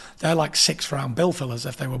Miocic. They're like 6th-round bill fillers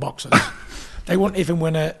if they were boxers. They wouldn't even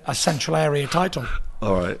win a central area title.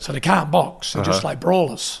 All right. So they can't box. They're just like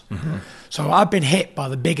brawlers. So I've been hit by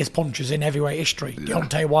the biggest punches in heavyweight history.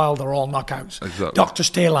 Deontay Wilder, all knockouts. Exactly. Dr.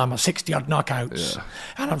 Steelhammer, 60-odd knockouts.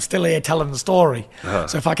 And I'm still here telling the story.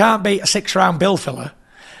 So if I can't beat a 6th-round bill filler,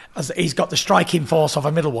 as he's got the striking force of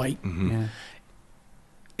a middleweight,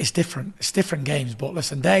 it's different. It's different games. But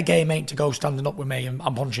listen, their game ain't to go standing up with me and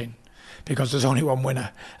I'm punching, because there's only one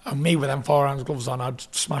winner. And me with them 4-ounce gloves on, I'd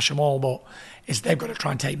smash them all. But they've got to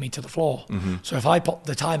try and take me to the floor. So if I put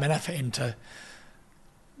the time and effort into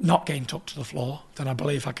not getting took to the floor, then I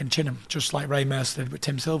believe I can chin him, just like Ray Mercer did with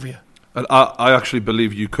Tim Sylvia. And I actually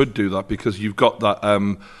believe you could do that, because you've got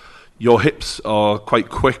that... your hips are quite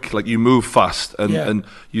quick, like you move fast, and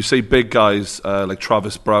you see big guys like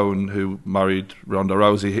Travis Brown, who married Ronda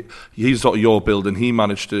Rousey. He's sort of your build, and he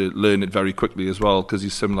managed to learn it very quickly as well, because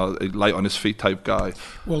he's similar, light on his feet type guy.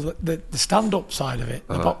 Well, the stand-up side of it,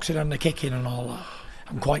 the boxing and the kicking and all that,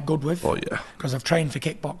 I'm quite good with. Oh yeah, because I've trained for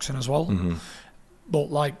kickboxing as well. But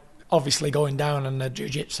like, obviously going down on the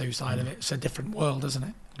jiu-jitsu side of it, it's a different world, isn't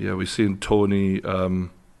it? Yeah, we've seen Tony.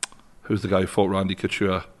 Who's the guy who fought Randy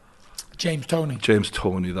Couture? James Toney,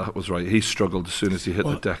 that was right. He struggled as soon as he hit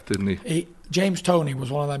the deck, didn't he? James Toney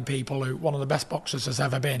was one of them people who, one of the best boxers has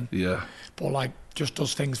ever been. Yeah. But like, just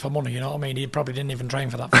does things for money, you know what I mean? He probably didn't even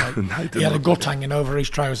train for that fight. No, he had a gut hanging over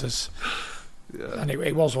his trousers. Yeah. And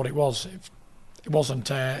it was what it was. It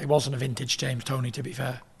wasn't a vintage James Toney, to be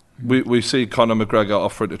fair. We see Conor McGregor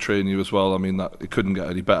offering to train you as well. I mean, that it couldn't get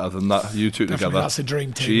any better than that. You two Definitely, together. That's a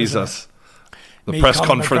dream team. Jesus. The Me, press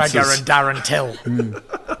Conor conferences. McGregor and Darren Till.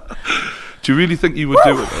 Do you really think you would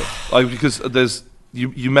do it though? Like, because there's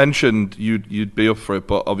you mentioned you'd be up for it,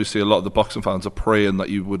 but obviously a lot of the boxing fans are praying that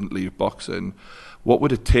you wouldn't leave boxing. What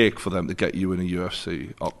would it take for them to get you in a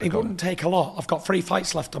UFC octagon? It wouldn't take a lot. I've got 3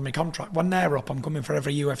 fights left on my contract. When they're up, I'm coming for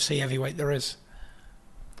every UFC heavyweight there is.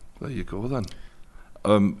 There you go then.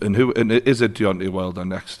 And is it Deontay Wilder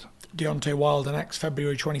next? Deontay Wilder next,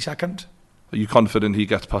 February 22nd. Are you confident he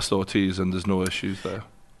gets past Ortiz and there's no issues there?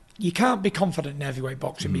 You can't be confident in heavyweight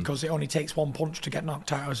boxing because it only takes one punch to get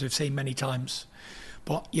knocked out, as we've seen many times.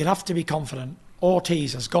 But you'd have to be confident.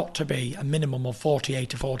 Ortiz has got to be a minimum of 48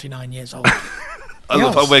 to 49 years old. I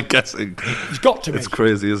love how we're guessing. He's got to be. It's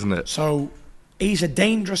crazy, isn't it? So he's a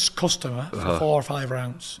dangerous customer for 4 or 5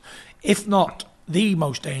 rounds. If not the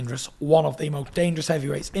most dangerous, one of the most dangerous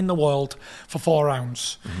heavyweights in the world for 4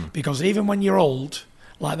 rounds. Because even when you're old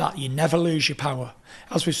like that, you never lose your power.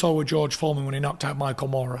 As we saw with George Foreman when he knocked out Michael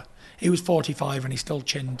Moorer. He was 45 and he still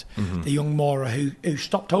chinned the young Moorer who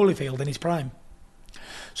stopped Holyfield in his prime.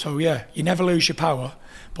 So yeah, you never lose your power,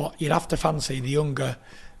 but you'd have to fancy the younger,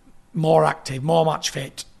 more active, more match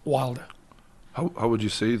fit Wilder. How would you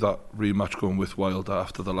see that rematch going with Wilder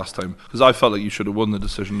after the last time? Because I felt like you should have won the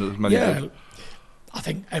decision as many did. I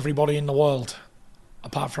think everybody in the world,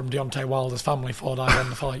 apart from Deontay Wilder's family, thought I won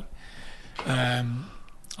the fight.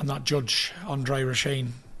 And that judge, Andre Rasheen,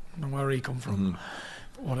 I don't know where he come from,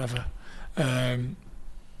 whatever.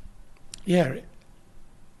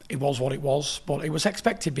 It was what it was, but it was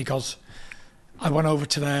expected because I went over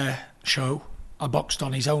to their show. I boxed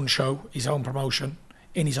on his own show, his own promotion,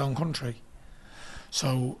 in his own country.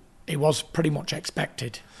 So it was pretty much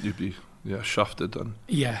expected. You'd be, shafted then.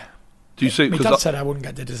 Yeah. Do you see? My dad said I wouldn't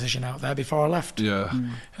get the decision out there before I left. Yeah.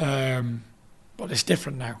 But it's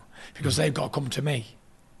different now because they've got to come to me.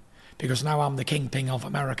 Because now I'm the kingpin of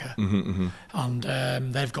America.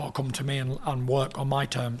 And they've got to come to me and work on my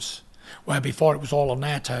terms. Where before it was all on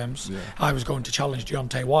their terms. Yeah. I was going to challenge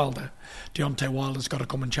Deontay Wilder. Deontay Wilder's got to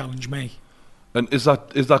come and challenge me. And is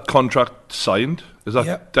that contract signed? Is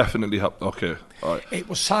that definitely happened? Okay, all right. It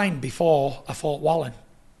was signed before I fought Wallen.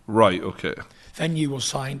 Right, okay. Venue was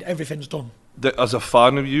signed, everything's done. As a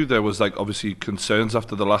fan of you, there was obviously concerns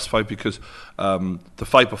after the last fight because the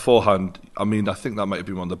fight beforehand, I think that might have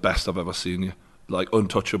been one of the best I've ever seen you.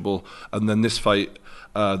 Untouchable. And then this fight,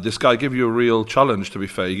 this guy gave you a real challenge, to be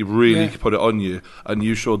fair. He really put it on you, and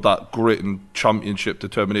you showed that grit and championship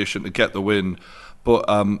determination to get the win. But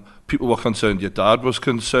people were concerned. Your dad was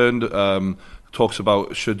concerned. Talks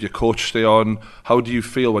about, should your coach stay on? How do you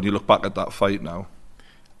feel when you look back at that fight now?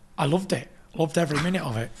 I loved it. Loved every minute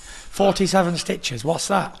of it. 47 stitches. What's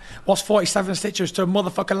that? What's 47 stitches to a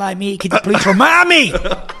motherfucker like me? Can you please remind me?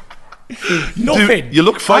 Nothing. Dude, you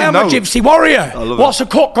look fine now. I am a gypsy warrior. What's it. A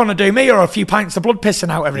cut going to do me, or a few pints of blood pissing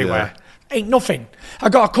out everywhere? Ain't nothing. I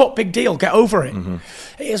got a cut, big deal. Get over it.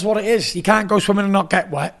 It is what it is. You can't go swimming and not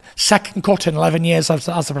get wet. Second cut in 11 years as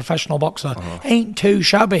a professional boxer. Ain't too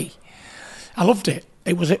shabby. I loved it.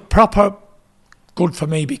 It was proper good for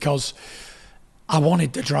me because I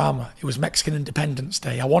wanted the drama. It was Mexican Independence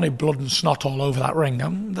Day. I wanted blood and snot all over that ring.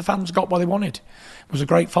 And the fans got what they wanted. It was a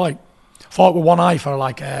great fight. Fought with one eye for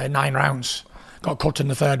 9 rounds. Got cut in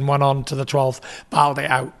the 3rd and went on to the 12th. Battled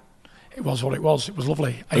it out. It was what it was. It was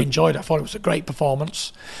lovely. I enjoyed it. I thought it was a great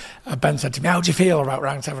performance. Ben said to me, how do you feel about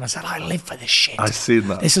round 7? I said, I live for this shit. I seen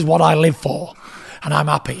that. This is what I live for. And I'm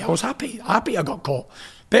happy. I was happy. Happy I got caught.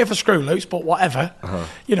 Bit of a screw loose, but whatever.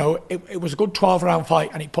 It was a good 12-round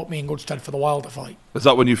fight, and it put me in good stead for the Wilder fight. Is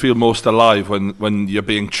that when you feel most alive, when you're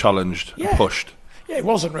being challenged and pushed? Yeah, it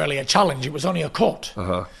wasn't really a challenge. It was only a cut.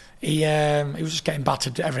 He was just getting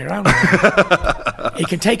battered every round. He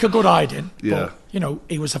can take a good hiding. But,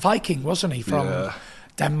 he was a Viking, wasn't he, from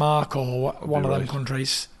Denmark or one of them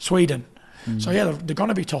countries, Sweden. So they're going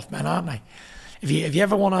to be tough men, aren't they? If you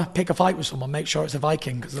ever want to pick a fight with someone, make sure it's a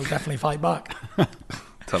Viking because they'll definitely fight back.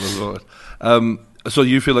 Tell us about it. So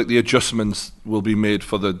you feel like the adjustments will be made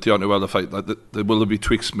for the Deontay Wilder fight? Will there be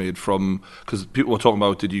tweaks made from? Because people were talking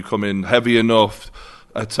about, did you come in heavy enough,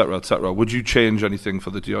 etc., etc. Would you change anything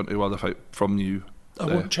for the Deontay Wilder fight from you? I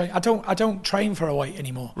wouldn't change. I don't train for a weight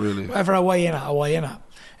anymore. Really? Whatever I weigh in at, I weigh in at.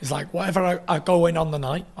 It's like whatever I go in on the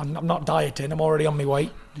night. I'm not dieting. I'm already on my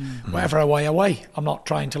weight. Whatever I weigh. I'm not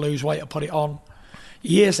trying to lose weight or put it on.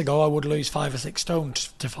 Years ago, I would lose 5 or 6 stone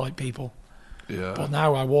to fight people. Yeah. But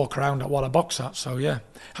now I walk around at what I box at. So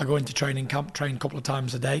I go into training camp, train a couple of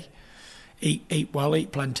times a day, eat well,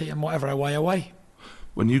 eat plenty, and whatever I weigh.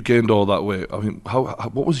 When you gained all that weight,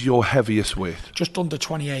 what was your heaviest weight? Just under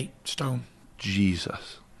 28 stone.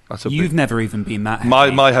 Jesus. You've never even been that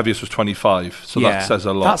heavy. My heaviest was 25, so that says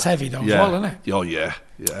a lot. That's heavy though as well, isn't it? Oh yeah.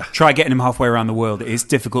 Try getting him halfway around the world. It is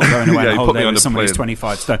difficult going away and holding with someone who's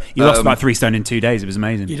 25 stone. You lost about 3 stone in 2 days. It was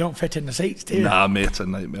amazing. You don't fit in the seats, do you? Nah, mate, it's a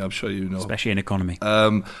nightmare. I'm sure you know. Especially in economy.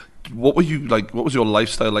 what were you like? What was your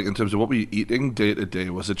lifestyle like in terms of what were you eating day to day?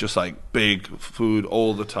 Was it just like big food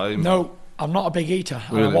all the time? No, I'm not a big eater.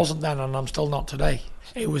 Really? And I wasn't then, and I'm still not today.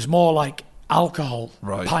 It was more like alcohol,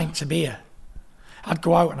 Right. pints of beer. I'd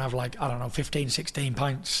go out and have like, I don't know, 15, 16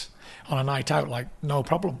 pints on a night out, like no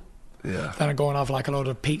problem. Yeah. Then I'd go and have like a load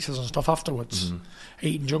of pizzas and stuff afterwards,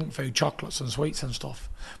 eating junk food, chocolates and sweets and stuff.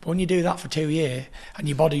 But when you do that for 2 years and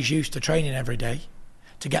your body's used to training every day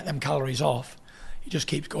to get them calories off, it just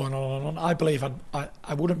keeps going on and on. I believe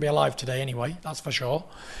I wouldn't be alive today anyway, that's for sure.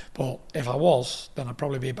 But if I was, then I'd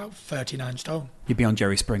probably be about 39 stone. You'd be on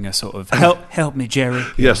Jerry Springer, sort of. Help me, Jerry.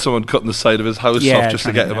 Yeah, someone cutting the side of his house off just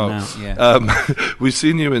to get him out. Yeah. We've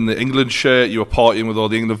seen you in the England shirt. You were partying with all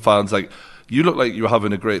the England fans. Like, you look like you were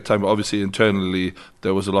having a great time. But obviously, internally,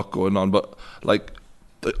 there was a lot going on. But like,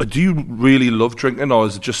 do you really love drinking, or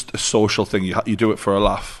is it just a social thing? You do it for a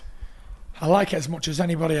laugh? I like it as much as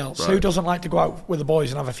anybody else. Right. Who doesn't like to go out with the boys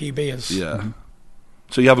and have a few beers? Yeah.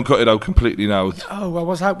 So you haven't cut it out completely now? Oh, I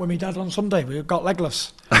was out with my dad on Sunday. We got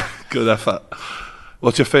legless. Good effort.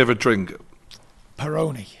 What's your favourite drink?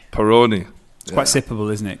 Peroni. Peroni. It's quite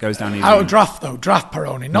sippable, isn't it? Goes down easy. Out of draft, though. Draft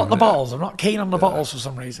Peroni. Not the bottles. I'm not keen on the bottles for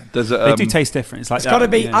some reason. Does it, They do taste different. It's like It's got to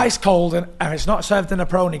be ice cold and it's not served in a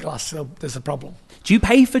Peroni glass, so there's a problem. Do you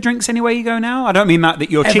pay for drinks anywhere you go now? I don't mean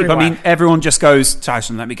that you're cheap. I Everywhere. mean, everyone just goes,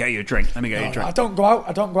 Tyson, let me get you a drink. Let me get you a drink. I don't go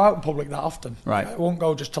out in public that often. Right. I won't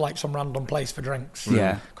go just to like some random place for drinks.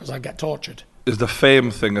 Yeah. Because I get tortured. Is the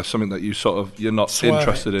fame thing or something that you're not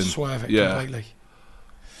interested in? Swerve it Yeah. completely.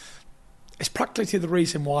 It's practically the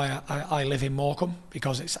reason why I live in Morecambe,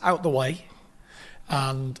 because it's out the way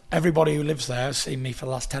and everybody who lives there has seen me for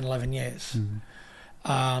the last 10, 11 years.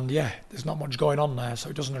 And yeah, there's not much going on there, so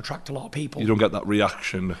it doesn't attract a lot of people. You don't get that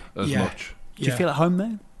reaction as much. Do you feel at home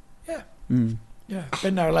there? Yeah. Yeah.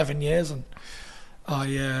 Been there 11 years and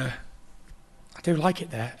I do like it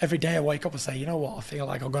there. Every day I wake up and say, you know what, I feel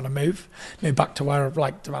like I'm going to move back to where,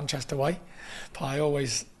 like to Manchester way. But I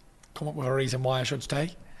always come up with a reason why I should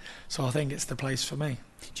stay. So I think it's the place for me.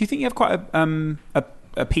 Do you think you have quite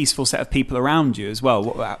a peaceful set of people around you as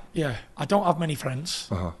well? Yeah, I don't have many friends.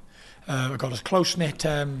 Uh-huh. I've got a close-knit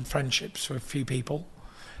friendships with a few people,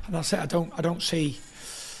 and that's it. I don't see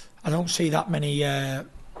that many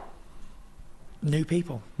new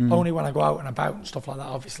people. Only when I go out and about and stuff like that.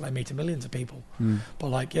 Obviously, I meet millions of people. But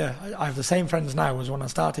like, yeah, I have the same friends now as when I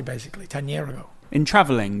started, basically 10 years ago. In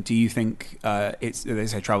travelling, do you think they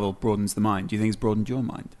say travel broadens the mind? Do you think it's broadened your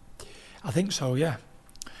mind? I think so, yeah.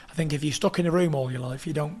 I think if you're stuck in a room all your life,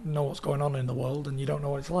 you don't know what's going on in the world and you don't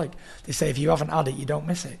know what it's like. They say if you haven't had it, you don't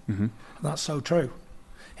miss it. And that's so true.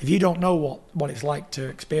 If you don't know what it's like to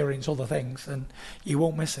experience other things, then you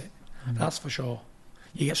won't miss it. That's for sure.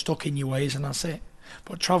 You get stuck in your ways and that's it.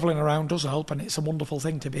 But travelling around does help, and it's a wonderful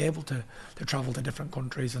thing to be able to travel to different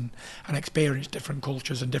countries and experience different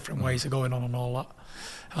cultures and different ways of going on and all that.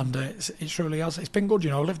 And it truly has. It's been good,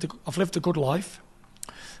 you know. I've lived a good life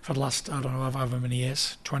for the last, I don't know, however many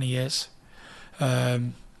years, 20 years,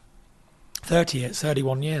 30 years,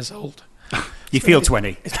 31 years old. You feel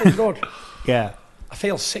 20. It's been good. Yeah. I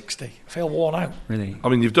feel 60. I feel worn out. Really? I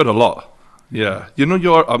mean, you've done a lot. Yeah. You know,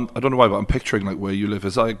 I don't know why, but I'm picturing like where you live.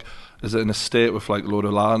 Is it an estate with like a load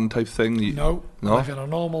of land type thing? No. No? I live in a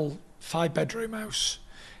normal 5-bedroom house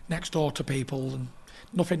next door to people, and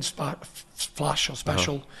nothing flash or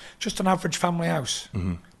special. Just an average family house.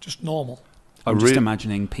 Just normal. I'm just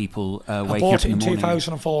imagining people waking up in the morning. I bought it in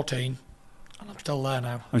 2014, and I'm still there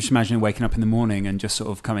now. I'm just imagining waking up in the morning and just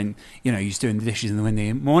sort of coming, you're just doing the dishes in the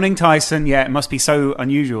window. Morning, Tyson. Yeah, it must be so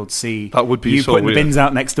unusual to see that would be you so putting weird. the bins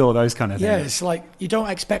out next door, those kind of things. Yeah, it's like you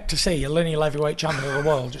don't expect to see a linear heavyweight champion of the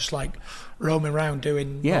world just like roaming around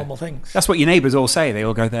doing normal things. That's what your neighbours all say. They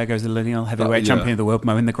all go, there goes the lineal heavyweight champion of the world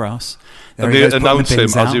mowing the grass. There and they announce him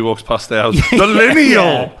as he walks past their house. The lineal!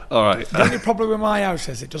 Yeah. All right. The only problem with my house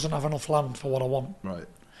is it doesn't have enough land for what I want. Right.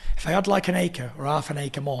 If I had like an acre or half an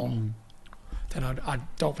acre more, then I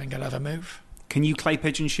don't think I'd ever move. Can you clay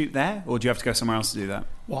pigeon shoot there, or do you have to go somewhere else to do that?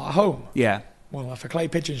 What, at home? Yeah. Well, if I clay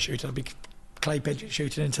pigeon shoot, I'd be clay pigeon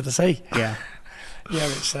shooting into the sea. Yeah. Yeah,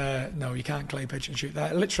 it's no, you can't clay pigeon shoot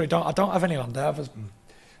there. Literally, I don't have any land there. I have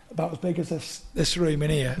about as big as this room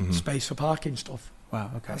in here, space for parking stuff.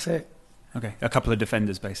 Wow. Okay. That's it. Okay. A couple of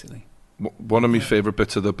defenders, basically. One of my favourite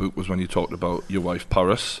bits of the book was when you talked about your wife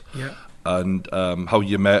Paris. Yeah. And how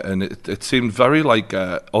you met, and it seemed very like,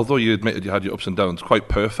 although you admitted you had your ups and downs, quite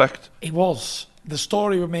perfect. It was. The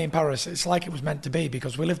story with me in Paris, it's like it was meant to be,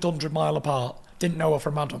 because we lived 100 miles apart, didn't know her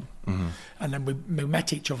from Adam, and then we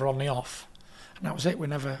met each other on the off, and that was it.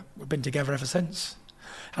 We've been together ever since.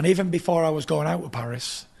 And even before I was going out with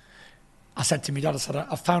Paris, I said to my dad, I said,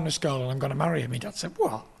 I've found this girl and I'm going to marry her. My dad said,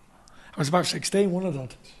 what? I was about 16, wasn't I,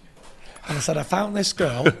 Dad? And I said, I found this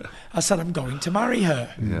girl. I said, I'm going to marry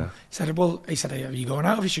her. Yeah. He said, are you going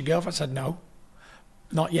out with your girlfriend? I said, no,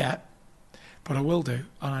 not yet, but I will do.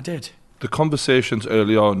 And I did. The conversations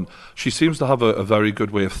early on, she seems to have a very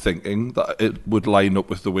good way of thinking that it would line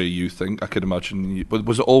up with the way you think. I could imagine. But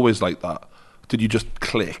was it always like that? Did you just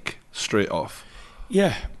click straight off?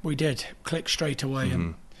 Yeah, we did. Click straight away.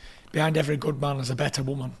 And behind every good man is a better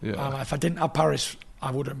woman. Yeah. And if I didn't have Paris,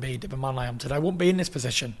 I wouldn't be the man I am today. I wouldn't be in this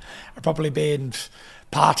position. I'd probably be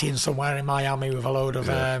partying somewhere in Miami with a load of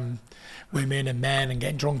women and men and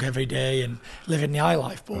getting drunk every day and living the high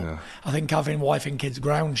life. But I think having wife and kids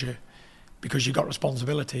grounds you, because you've got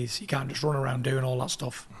responsibilities. You can't just run around doing all that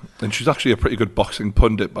stuff. And she's actually a pretty good boxing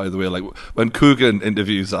pundit, by the way. Like, when Coogan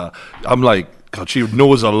interviews her, I'm like, God, she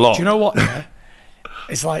knows a lot. Do you know what, yeah?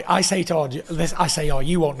 It's like, I say to her,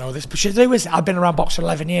 you won't know this, but she'll do is, I've been around boxing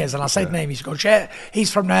 11 years, and I say the name, he's go, shit,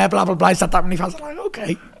 he's from there, blah, blah, blah, he's had that many fans. I'm like,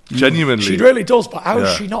 okay. Genuinely. She really does, but how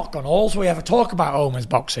has she not gone? All we ever talk about at home is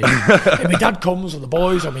boxing. And my dad comes, or the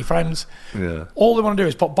boys, or my friends. Yeah. All they want to do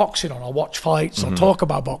is put boxing on, or watch fights, or talk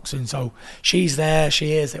about boxing. So she's there, she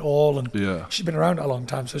hears it all, and she's been around it a long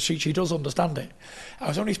time, so she does understand it. I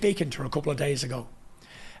was only speaking to her a couple of days ago,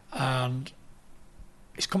 and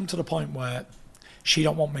it's come to the point where she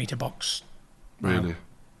don't want me to box. Really?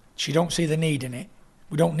 She don't see the need in it.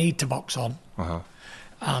 We don't need to box on.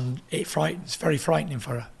 And it's very frightening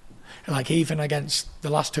for her. Like, even against the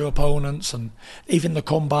last two opponents, and even the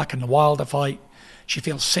comeback and the Wilder fight, she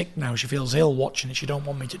feels sick now. She feels ill watching it. She don't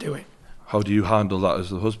want me to do it. How do you handle that as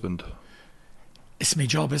the husband? It's my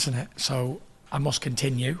job, isn't it? So I must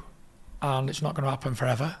continue, and it's not going to happen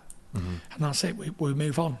forever. And that's it. We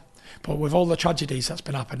move on. But with all the tragedies that's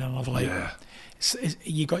been happening of late,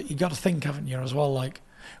 you got to think, haven't you, as well? Like,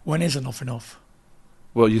 when is enough?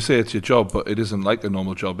 Well, you say it's your job, but it isn't like a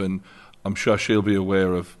normal job, and I'm sure she'll be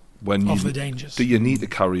aware of the dangers. Do you need to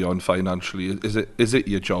carry on financially? Is it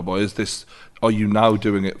your job, or are you now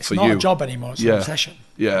doing it for you? It's not a job anymore, it's an obsession.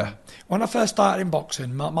 Yeah. When I first started in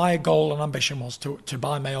boxing, my goal and ambition was to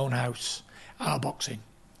buy my own house out of boxing.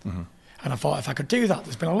 And I thought, if I could do that,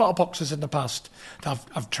 there's been a lot of boxers in the past that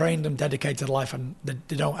I've trained them, dedicated life, and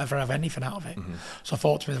they don't ever have anything out of it. So I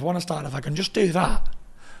thought to myself, when I started, if I can just do that,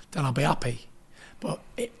 then I'll be happy. But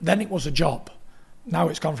then it was a job. Now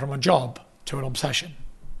it's gone from a job to an obsession.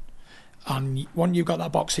 And when you've got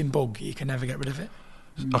that boxing bug, you can never get rid of it.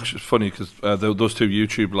 Actually, it's funny because those two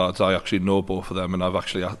YouTube lads, I actually know both of them, and I've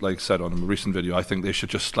actually, like said on a recent video, I think they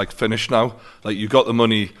should just finish now. Like, you got the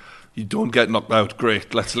money, you don't get knocked out,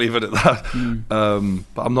 great, let's leave it at that.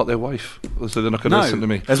 But I'm not their wife, so they're not going to listen to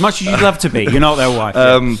me. As much as you'd love to be, you're not their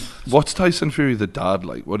wife. What's Tyson Fury the dad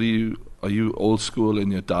like? Are you old school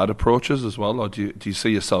in your dad approaches as well, or do you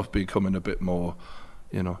see yourself becoming a bit more,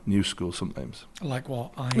 new school sometimes? Like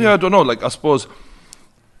what? I don't know. Like, I suppose,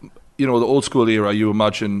 the old school era, you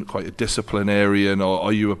imagine quite a disciplinarian, or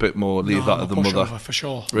are you a bit more leave that to the mother? For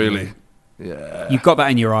sure. Really? Yeah. You've got that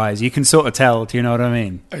in your eyes. You can sort of tell. Do you know what I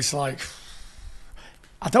mean? It's like,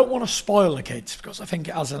 I don't want to spoil the kids, because I think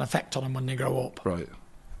it has an effect on them when they grow up. Right.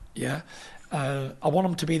 Yeah. I want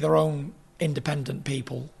them to be their own independent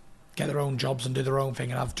people, get their own jobs and do their own thing,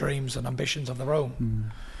 and have dreams and ambitions of their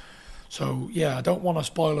own. So, yeah, I don't want to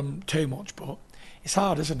spoil them too much, but it's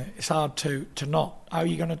hard, isn't it? It's hard to not. How are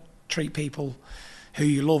you going to treat people who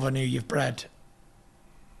you love and who you've bred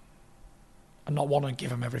and not want to give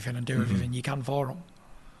them everything and do everything you can for them?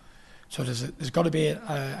 So there's got to be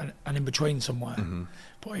an in-between somewhere.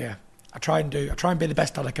 But, yeah, I try and be the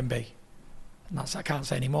best that I can be. And I can't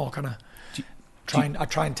say any more, can I? I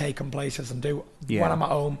try and take them places and do, when I'm at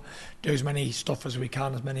home, do as many stuff as we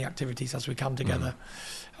can, as many activities as we can together,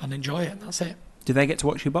 and enjoy it, and that's it. Do they get to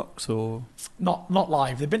watch you box, or...? Not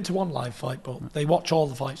live. They've been to one live fight, but they watch all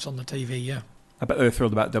the fights on the TV, yeah. I bet they're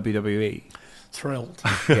thrilled about WWE. Thrilled.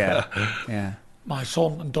 Yeah. My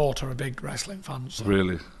son and daughter are big wrestling fans. So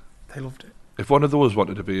really? They loved it. If one of those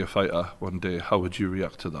wanted to be a fighter one day, how would you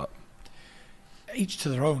react to that? Each to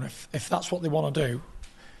their own. If that's what they want to do,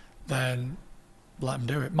 then let them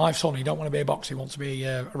do it. My son, he don't want to be a boxer, he wants to be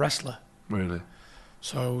a wrestler. Really?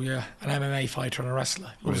 So, yeah, an MMA fighter and a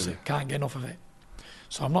wrestler. Loves it, can't get enough of it.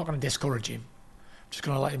 So I'm not going to discourage him. I'm just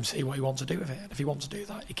going to let him see what he wants to do with it. And if he wants to do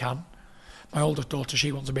that, he can. My oldest daughter,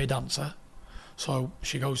 she wants to be a dancer. So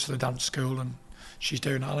she goes to the dance school and she's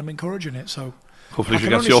doing that, and I'm encouraging it. So hopefully she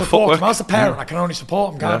gets your footwork. As a parent, I can only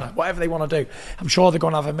support them, can't I? Whatever they want to do. I'm sure they're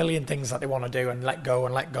going to have a million things that they want to do and let go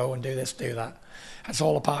and do this, do that. It's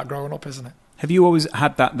all a part of growing up, isn't it? Have you always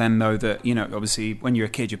had that then, though, that, obviously when you're a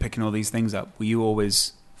kid, you're picking all these things up. Will you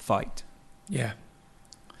always fight? Yeah.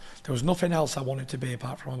 There was nothing else I wanted to be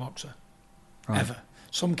apart from a boxer. ever.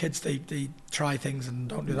 Some kids, they try things and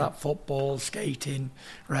don't do that. Football, skating,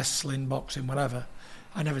 wrestling, boxing, whatever.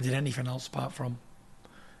 I never did anything else apart from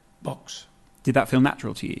box. Did that feel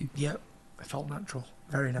natural to you? Yeah, it felt natural.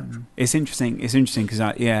 Very natural. It's interesting because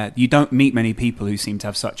you don't meet many people who seem to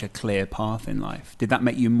have such a clear path in life. Did that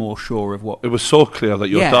make you more sure of what... It was so clear that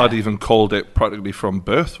your dad even called it practically from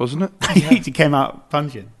birth, wasn't it? He came out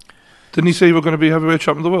punching. Didn't he say you were going to be heavyweight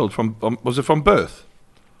champion of the world? Was it from birth?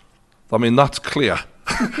 I mean, that's clear.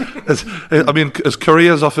 As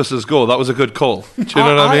careers officers go, that was a good call. Do you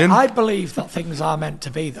know what I mean? I believe that things are meant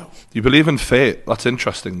to be, though. You believe in fate? That's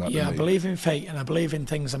interesting. I believe in fate, and I believe in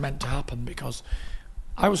things are meant to happen, because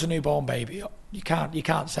I was a newborn baby. You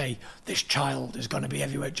can't say this child is going to be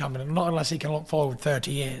heavyweight champion, not unless he can look forward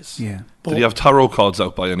 30 years. Yeah. But did he have tarot cards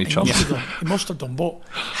out by any chance? He must have done. But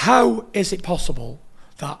how is it possible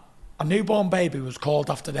that a newborn baby was called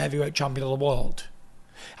after the heavyweight champion of the world,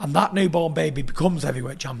 and that newborn baby becomes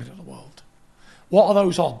heavyweight champion of the world? What are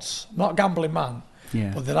those odds? I'm not a gambling man,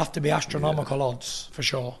 but there'd have to be astronomical odds for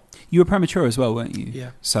sure. You were premature as well, weren't you?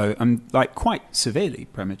 Yeah. So quite severely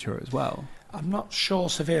premature as well. I'm not sure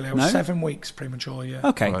severely. I was 7 weeks premature. Yeah.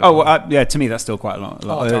 Okay. Right. To me that's still quite a lot.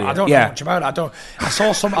 I don't know much about it. I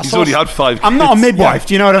saw some. He's only had 5 kids. I'm not a midwife.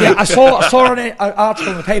 Do you know what I mean? I saw an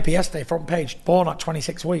article in the paper yesterday, front page, born at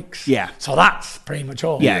 26 weeks. Yeah. So that's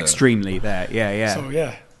premature. Yeah, extremely there. Yeah. So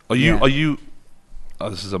yeah. Are you? Oh,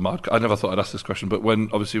 this is a mad. I never thought I'd ask this question, but when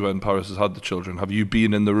Paris has had the children, have you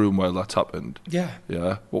been in the room while that's happened? Yeah.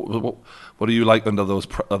 Yeah. What are you like under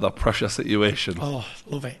that pressure situation? Oh,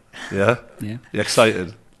 love it. Yeah. Yeah. You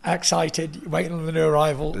excited? Excited, waiting on the new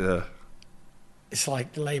arrival. Yeah. It's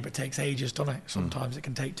like labour takes ages, doesn't it? Sometimes it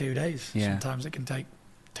can take 2 days. Yeah. Sometimes it can take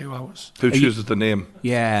 2 hours. Who chooses the name?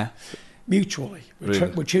 Yeah. Mutually,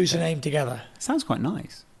 we choose a name together. Sounds quite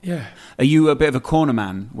nice. Yeah. Are you a bit of a corner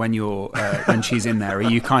man when you're when she's in there? Are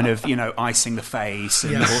you kind of icing the face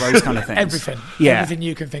and all those kind of things? Everything. Yeah. Everything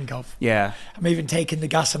you can think of. Yeah. I'm even taking the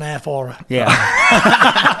gas and air for her. Yeah.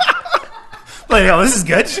 Well, this is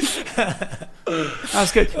good.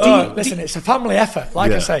 That's good. Listen, it's a family effort.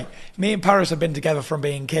 Like I say, me and Paris have been together from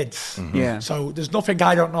being kids. Mm-hmm. Yeah. So there's nothing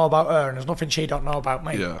I don't know about her, and there's nothing she don't know about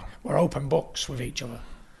me. Yeah. We're open books with each other.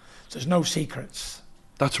 So there's no secrets.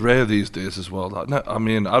 That's rare these days as well. I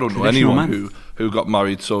mean, I don't know anyone who got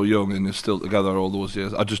married so young and is still together all those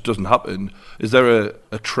years. It just doesn't happen. Is there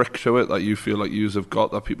a trick to it that you feel like yous have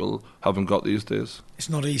got that people haven't got these days? It's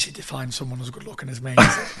not easy to find someone as good looking as me, is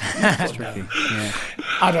it? That's tricky. Yeah.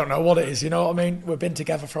 I don't know what it is, you know what I mean? We've been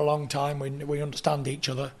together for a long time. We understand each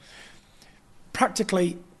other.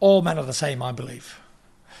 Practically all men are the same, I believe.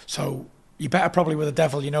 So you're better probably with the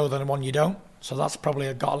devil you know than the one you don't. So that's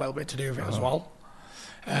probably got a little bit to do with it as well.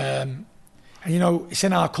 And it's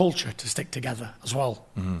in our culture to stick together as well.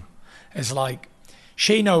 Mm-hmm. It's like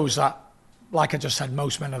she knows that, like I just said,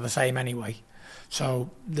 most men are the same anyway.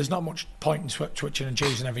 So there's not much point in switching and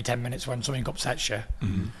choosing every 10 minutes when something upsets you.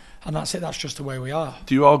 Mm-hmm. And that's it. That's just the way we are.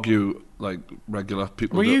 Do you argue like regular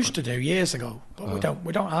people? We used to do years ago, but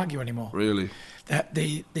we don't argue anymore. Really?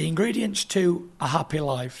 The ingredients to a happy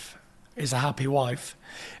life is a happy wife,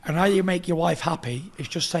 and how you make your wife happy is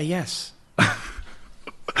just say yes.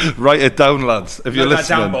 Write it down, lads. If you're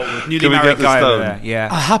listening, can we get this down? Yeah.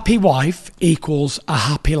 A happy wife equals a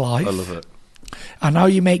happy life. I love it. And how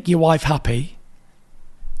you make your wife happy?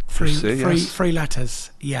 Three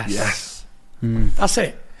letters. Yes. Yes. That's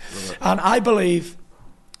it. And I believe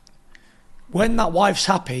when that wife's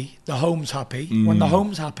happy, the home's happy. When the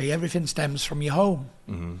home's happy, everything stems from your home.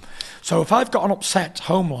 Mm-hmm. So if I've got an upset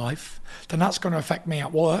home life, then that's going to affect me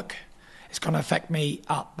at work. It's going to affect me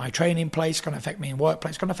at my training place. It's going to affect me in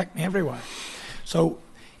workplace. It's going to affect me everywhere. So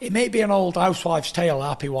it may be an old housewife's tale, a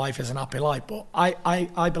happy wife is an happy life, but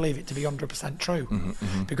I believe it to be 100% true.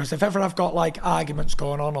 Mm-hmm. Because if ever I've got like arguments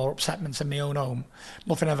going on or upsetments in my own home,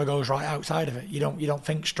 nothing ever goes right outside of it. You don't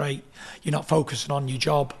think straight. You're not focusing on your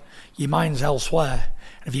job. Your mind's elsewhere.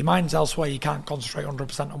 And if your mind's elsewhere, you can't concentrate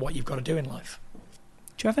 100% on what you've got to do in life.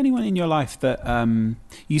 Do you have anyone in your life that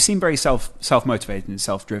you seem very self-motivated and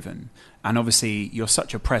self-driven, and obviously you're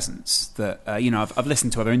such a presence that I've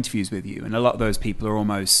listened to other interviews with you, and a lot of those people are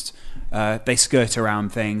almost they skirt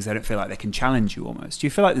around things. They don't feel like they can challenge you almost. Do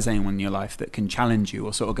you feel like there's anyone in your life that can challenge you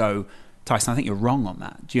or sort of go, Tyson, I think you're wrong on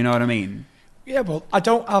that? Do you know what I mean? Yeah, well, I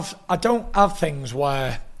don't have things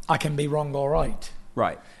where I can be wrong or right.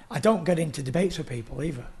 Right. I don't get into debates with people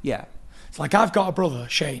either. Yeah. It's like I've got a brother,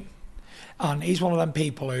 Shane. And he's one of them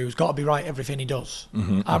people who's got to be right everything he does.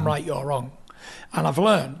 Mm-hmm, I'm right, you're wrong. And I've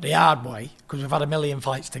learned the hard way, because we've had a million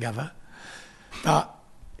fights together, that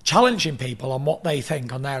challenging people on what they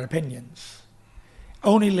think, on their opinions,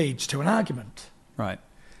 only leads to an argument. Right.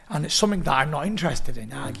 And it's something that I'm not interested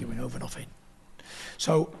in, arguing over nothing.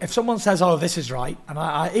 So if someone says, oh, this is right, and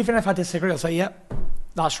I even if I disagree, I'll say, yep,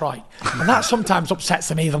 that's right. And that sometimes upsets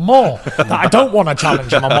them even more, that I don't want to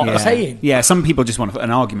challenge them on what they're saying. Yeah, some people just want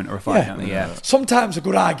an argument or a fight, don't they? Yeah. Sometimes a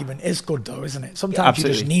good argument is good, though, isn't it? Sometimes you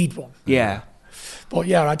just need one. Yeah. But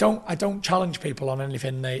yeah, I don't challenge people on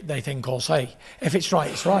anything they think or say. If it's right,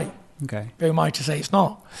 it's right. Okay. Who am I to say it's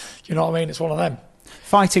not? You know what I mean? It's one of them.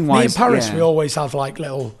 Fighting wise, me in Paris, we always have like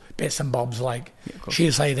little bits and bobs, like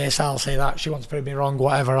she'll say this, I'll say that, she wants to prove me wrong,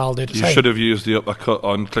 whatever, I'll do the same. You should have used the uppercut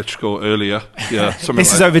on Klitschko earlier. Yeah,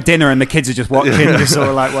 this is over dinner and the kids are just watching, just sort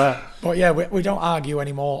of like, what? But yeah, we don't argue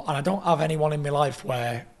anymore, and I don't have anyone in my life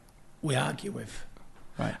where we argue with.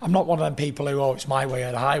 Right. I'm not one of them people who, oh, it's my way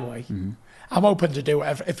or the highway. Mm-hmm. I'm open to do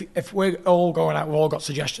whatever. If we're all going out, we've all got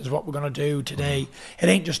suggestions of what we're going to do today. It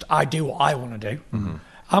ain't just I do what I want to do. Mm-hmm.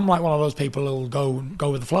 I'm like one of those people who'll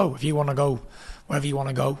go with the flow. If you want to go wherever you want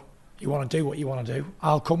to go, you want to do what you want to do,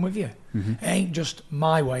 I'll come with you. Mm-hmm. It ain't just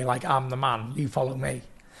my way, like I'm the man, you follow me.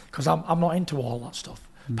 Because I'm not into all that stuff.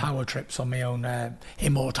 Mm-hmm. Power trips on my own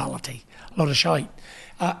immortality. A lot of shite.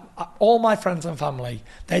 All my friends and family,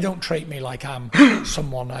 they don't treat me like I'm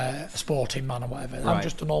someone, a sporting man or whatever. Right. I'm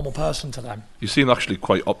just a normal person to them. You seem actually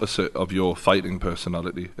quite opposite of your fighting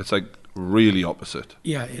personality. It's like really opposite.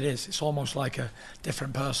 Yeah, it is. It's almost like a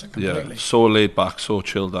different person completely. Yeah, so laid back, so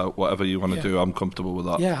chilled out. Whatever you want to do, I'm comfortable with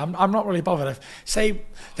that. Yeah, I'm not really bothered. Say,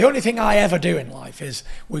 the only thing I ever do in life is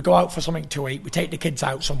we go out for something to eat, we take the kids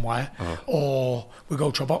out somewhere, or we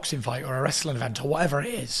go to a boxing fight or a wrestling event or whatever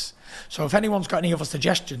it is. So if anyone's got any other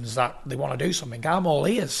suggestions that they want to do something, I'm all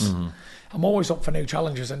ears. Mm-hmm. I'm always up for new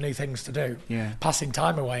challenges and new things to do. Yeah. Passing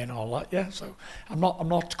time away and all that. Yeah. So I'm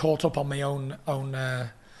not caught up on my own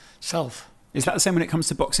self. Is that the same when it comes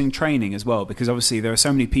to boxing training as well? Because obviously there are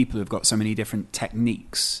so many people who've got so many different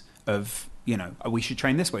techniques of, you know, we should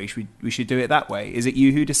train this way, we should do it that way. Is it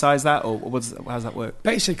you who decides that, or how does that work?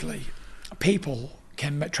 Basically, people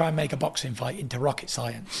can try and make a boxing fight into rocket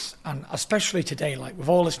science, and especially today, like with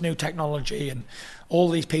all this new technology and all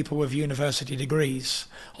these people with university degrees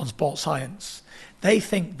on sports science, they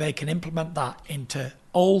think they can implement that into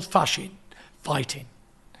old-fashioned fighting,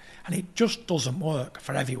 and it just doesn't work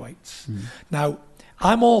for heavyweights. Now,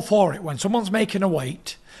 I'm all for it when someone's making a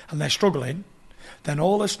weight and they're struggling, then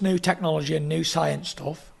all this new technology and new science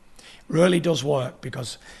stuff really does work,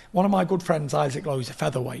 because one of my good friends, Isaac Lowe, is a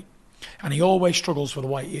featherweight. And he always struggles with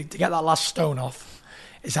the weight. To get that last stone off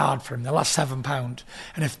is hard for him, the last 7 pound.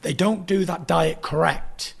 And if they don't do that diet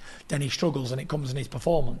correct, then he struggles and it comes in his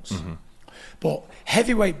performance. Mm-hmm. But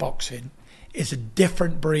heavyweight boxing is a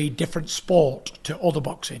different breed, different sport to other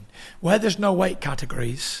boxing. Where there's no weight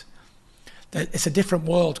categories, it's a different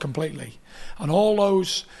world completely. And all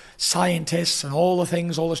those scientists and all the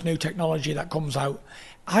things, all this new technology that comes out,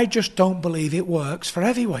 I just don't believe it works for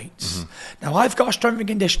heavyweights. Mm-hmm. Now, I've got a strength and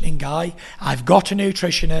conditioning guy, I've got a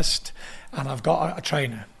nutritionist, and I've got a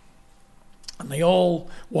trainer. And they all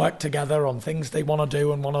work together on things they want to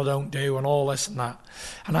do and what I don't do and all this and that.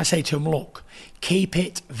 And I say to them, look, keep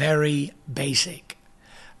it very basic.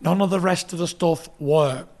 None of the rest of the stuff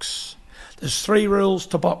works. There's 3 rules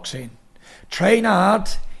to boxing. Train hard,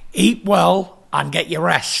 eat well, and get your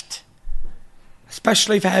rest.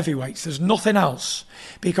 Especially for heavyweights, there's nothing else.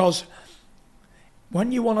 Because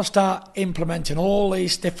when you want to start implementing all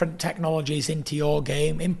these different technologies into your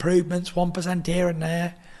game, improvements, 1% here and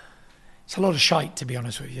there, it's a lot of shite, to be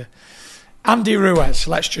honest with you. Andy Ruiz,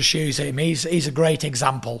 let's just use him. He's a great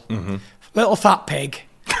example. Mm-hmm. Little fat pig,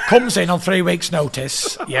 comes in on 3 weeks'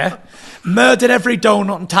 notice, yeah, murdered every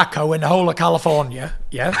donut and taco in the whole of California,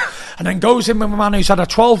 yeah, and then goes in with a man who's had a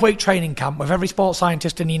 12-week training camp with every sports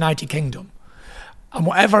scientist in the United Kingdom. And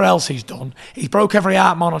whatever else he's done, he's broke every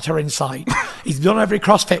heart monitor in sight. He's done every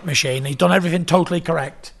CrossFit machine. He's done everything totally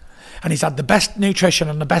correct. And he's had the best nutrition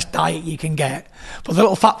and the best diet you can get. But the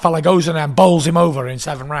little fat fella goes in there and bowls him over in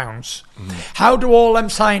 7 rounds. Mm-hmm. How do all them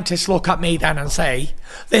scientists look at me then and say,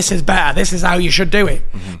 this is better, this is how you should do it?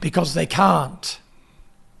 Mm-hmm. Because they can't.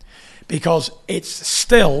 Because it's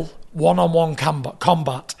still one-on-one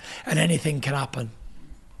combat and anything can happen.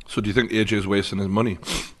 So do you think AJ's wasting his money?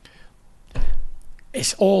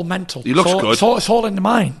 It's all mental. He looks good. It's all in the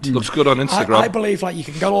mind. Looks good on Instagram. I believe like you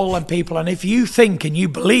can go all them people, and if you think and you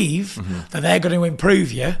believe that they're going to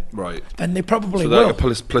improve you, right, then they probably will. So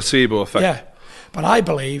like a placebo effect. Yeah. But I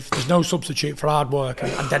believe there's no substitute for hard work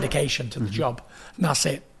and dedication to the job. And that's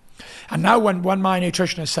it. And now when my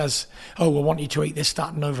nutritionist says, oh, we want you to eat this,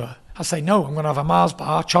 that and other, I say, no, I'm going to have a Mars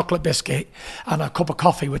bar, chocolate biscuit and a cup of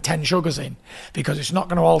coffee with 10 sugars in, because it's not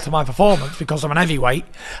going to alter my performance because I'm an heavyweight.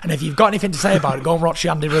 And if you've got anything to say about it, go and watch the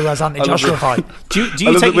Andy Ruiz Anti-Joshua fight. Do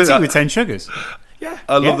you take your tea with 10 sugars? Yeah.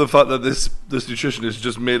 I love the fact that this nutritionist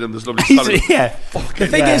just made him this lovely salad. Yeah. The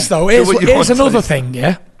thing is, though, here's another thing,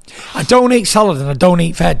 yeah? I don't eat salad and I don't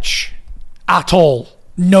eat veg at all.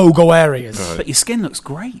 No-go areas. Right. But your skin looks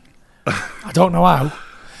great. I don't know how.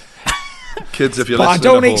 Kids, if you're but I listening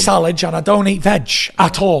don't at eat home. salad and I don't eat veg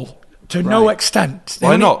at all, to no extent.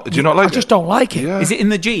 Why not? Do you not like it? I just don't like it. Yeah. Is it in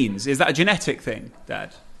the genes? Is that a genetic thing,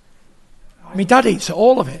 Dad? My dad eats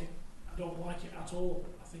all of it. I don't like it at all.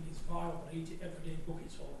 I think it's vile. I eat it every day,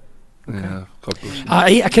 buckets full of it. Yeah, God bless you.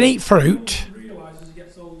 I can eat fruit. He realises he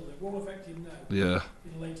gets older. It won't affect him now. Yeah.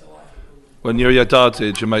 In later life, it will. When you're your dad's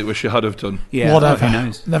age, you might wish you had have done. Yeah, Whatever. who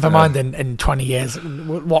knows? Never mind in 20 years.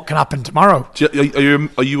 What can happen tomorrow?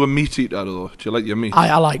 Are you a meat eater though? Do you like your meat?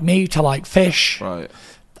 I like meat. I like fish. Right.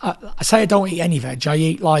 I say I don't eat any veg.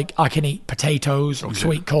 I can eat potatoes and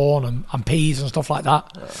sweet corn and peas and stuff like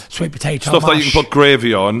that. Yeah. Sweet potato Stuff mash. that you can put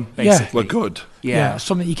gravy on. Basically. We're good. Yeah,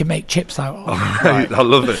 something you can make chips out of. Right. I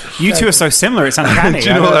love it. You two are so similar, it's uncanny.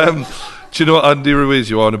 Do you know what Andy Ruiz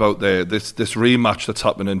you're on about there? This rematch that's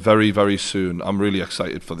happening very, very soon. I'm really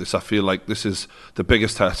excited for this. I feel like this is the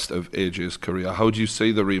biggest test of AJ's career. How do you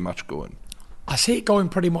see the rematch going? I see it going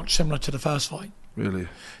pretty much similar to the first fight. Really?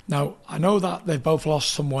 Now, I know that they've both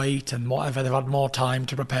lost some weight and whatever. They've had more time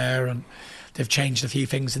to prepare and they've changed a few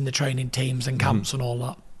things in the training teams and camps and all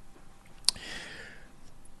that.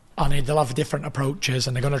 And they'll have different approaches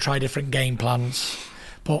and they're going to try different game plans.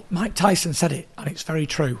 But Mike Tyson said it, and it's very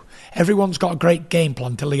true. Everyone's got a great game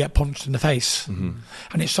plan till they get punched in the face. Mm-hmm.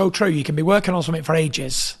 And it's so true. You can be working on something for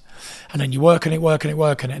ages, and then you work on it,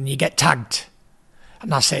 and you get tagged.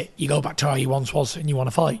 And that's it. You go back to how you once was, and you want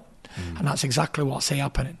to fight. Mm. And that's exactly what I see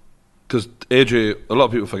happening. Because AJ, a lot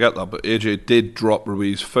of people forget that, but AJ did drop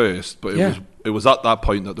Ruiz first, but it was at that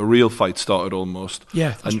point that the real fight started almost.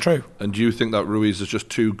 Yeah, that's true. And do you think that Ruiz is just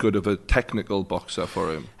too good of a technical boxer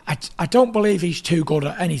for him? I don't believe he's too good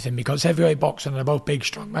at anything, because heavyweight boxing, they're both big,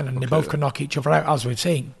 strong men, and they both can knock each other out, as we've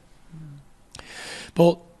seen.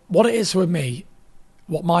 But what it is with me,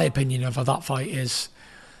 what my opinion of that fight is,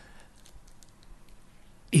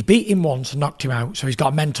 he beat him once and knocked him out, so he's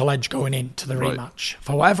got a mental edge going into the rematch.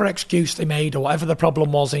 For whatever excuse they made or whatever the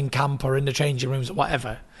problem was in camp or in the changing rooms or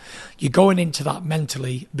whatever, you're going into that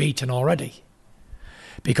mentally beaten already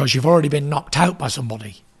because you've already been knocked out by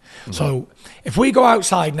somebody. Mm-hmm. So if we go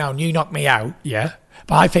outside now and you knock me out, yeah,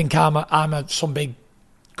 but I think I'm some big,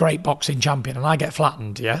 great boxing champion and I get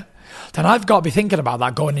flattened, yeah, then I've got to be thinking about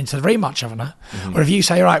that going into the rematch, haven't I? Mm-hmm. Or if you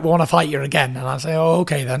say, all right, we want to fight you again, and I say, oh,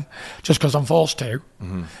 okay then, just because I'm forced to,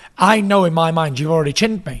 mm-hmm. I know in my mind you've already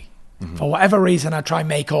chinned me. Mm-hmm. For whatever reason I try and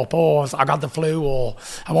make up, or I got the flu, or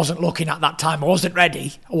I wasn't looking at that time, I wasn't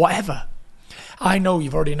ready, or whatever. I know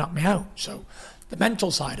you've already knocked me out. So the mental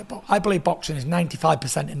side of I believe boxing is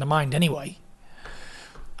 95% in the mind anyway,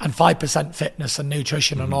 and 5% fitness and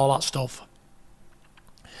nutrition mm-hmm. and all that stuff.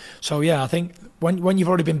 So yeah, I think when you've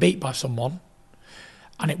already been beat by someone,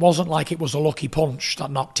 and it wasn't like it was a lucky punch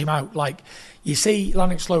that knocked him out. Like you see,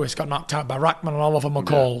 Lennox Lewis got knocked out by Rackman and Oliver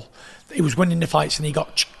McCall. Yeah. He was winning the fights and he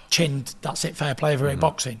got chinned. That's it, fair play, heavyweight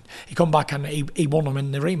boxing. He come back and he won them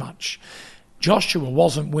in the rematch. Joshua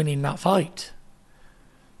wasn't winning that fight.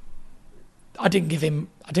 I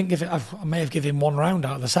may have given him 1 round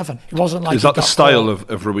out of the 7. It wasn't like. Is that the style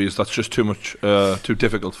of Ruiz? That's just too much, too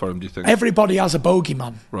difficult for him. Do you think? Everybody has a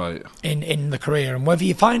bogeyman, right? In the career, and whether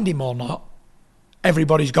you find him or not,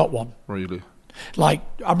 everybody's got one. Really? Like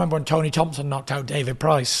I remember when Tony Thompson knocked out David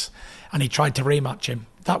Price, and he tried to rematch him.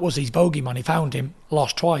 That was his bogeyman. He found him,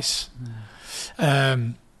 lost twice.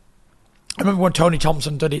 I remember when Tony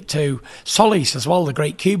Thompson did it to Solis as well, the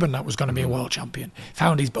great Cuban that was going to be a world champion.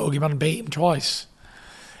 Found his bogeyman and beat him twice.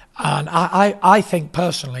 And I think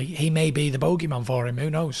personally he may be the bogeyman for him. Who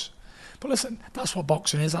knows? But listen, that's what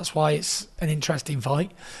boxing is. That's why it's an interesting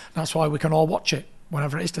fight. That's why we can all watch it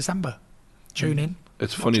whenever it is December. Tune in.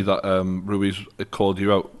 It's funny that Ruiz called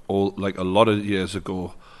you out a lot of years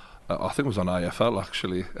ago. I think it was on IFL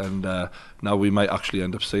actually, and now we might actually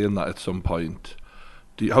end up seeing that at some point.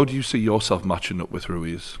 How do you see yourself matching up with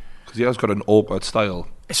Ruiz? Because he has got an awkward style.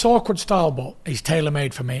 It's awkward style, but he's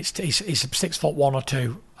tailor-made for me. He's 6'1" or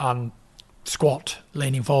 2 and squat,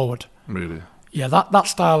 leaning forward. Really? Yeah, that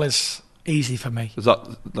style is easy for me. Is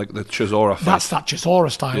that like the Chisora fight? That's that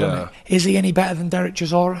Chisora style, isn't it? Is he any better than Derek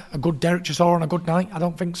Chisora? A good Derek Chisora on a good night? I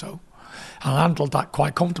don't think so. And I handled that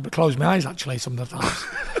quite comfortably. Closed my eyes, actually, some of the times.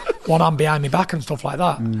 one hand behind my back and stuff like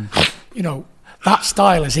that. You know, that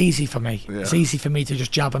style is easy for me. Yeah. It's easy for me to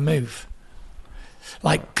just jab and move.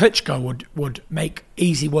 Like Klitschko would make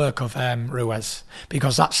easy work of Ruiz,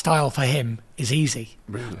 because that style for him is easy.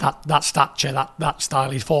 Really? That stature, that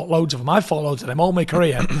style, he's fought loads of them. I've fought loads of them all my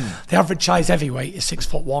career. The average size heavyweight is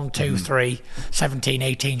 6'1", 2, 3, 17,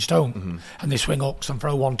 18 stone, and they swing hooks and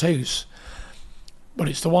throw 1-2s. But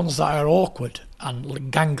it's the ones that are awkward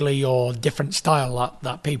and gangly or different style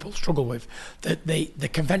that people struggle with. The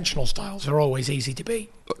conventional styles are always easy to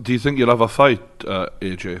beat. Do you think you'll have a fight,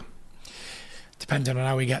 AJ? Depending on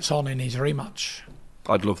how he gets on in his rematch.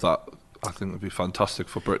 I'd love that. I think it'd be fantastic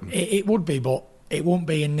for Britain. It would be, but it won't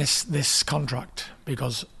be in this contract,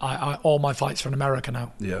 because I all my fights are in America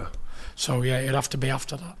now. Yeah. So yeah, it'd have to be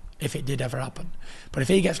after that, if it did ever happen. But if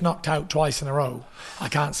he gets knocked out twice in a row, I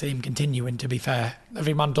can't see him continuing, to be fair.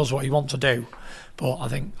 Every man does what he wants to do. But I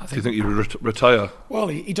think Do you think he would retire? well,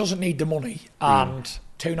 he doesn't need the money, and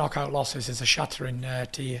 2 knockout losses is a shattering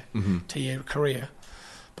to your career.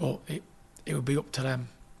 But it would be up to them,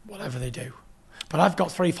 whatever they do. But I've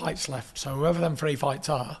got 3 fights left, so whoever them 3 fights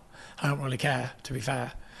are, I don't really care, to be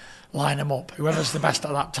fair. Line them up. Whoever's the best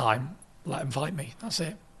at that time, let them fight me. That's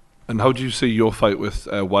it. And how do you see your fight with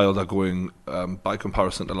Wilder going by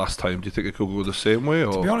comparison to last time? Do you think it could go the same way?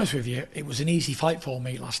 Or? To be honest with you, it was an easy fight for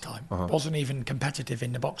me last time. It wasn't even competitive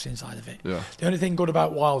in the boxing side of it. Yeah. The only thing good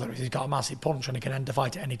about Wilder is he's got a massive punch and he can end the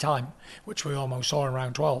fight at any time, which we almost saw in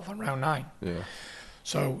round 12 and round 9. Yeah.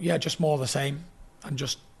 So, yeah, just more the same. And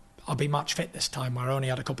just, I'll be match fit this time, where I only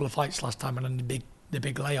had a couple of fights last time and then the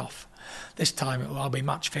big layoff. This time I'll be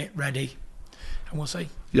match fit, ready, and we'll see.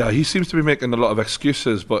 Yeah, he seems to be making a lot of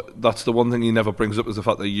excuses, but that's the one thing he never brings up, is the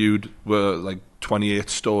fact that you were like 28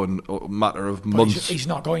 stone a matter of months. He's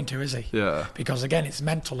not going to, is he? Yeah. Because again, it's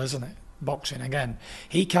mental, isn't it? Boxing again.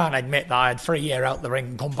 He can't admit that I had 3 years out the ring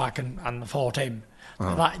and come back and fought him.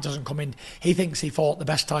 That doesn't come in. He thinks he fought the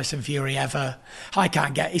best Tyson Fury ever. I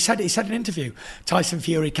can't get. He said in an interview, Tyson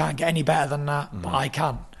Fury can't get any better than that, but I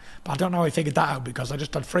can. But I don't know how he figured that out, because I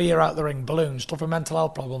just had 3 years out the ring, balloons, stuff with mental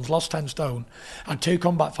health problems, lost 10 stone, had 2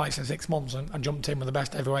 combat fights in 6 months, and jumped in with the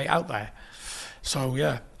best heavyweight out there. So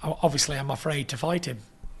yeah, obviously I'm afraid to fight him.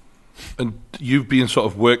 And you've been sort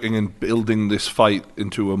of working and building this fight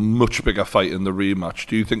into a much bigger fight in the rematch.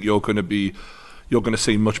 Do you think you're going to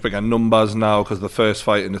see much bigger numbers now because of the first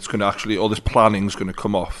fight, and it's going to actually, all this planning's going to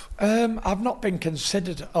come off? I've not been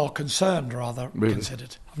considered, or concerned rather, Really?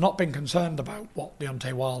 considered. I've not been concerned about what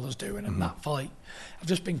Deontay Wilder's doing in that fight. I've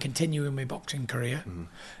just been continuing my boxing career.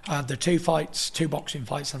 I had the 2 boxing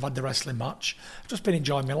fights, I've had the wrestling match. I've just been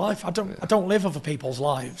enjoying my life. I don't live other people's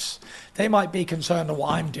lives. They might be concerned of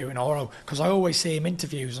what I'm doing, or because I always see him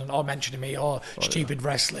interviews or mentioning me, stupid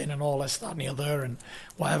wrestling and all this, that and the other and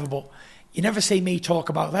whatever, but you never see me talk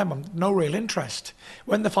about them. I'm no real interest.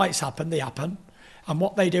 When the fights happen, they happen. And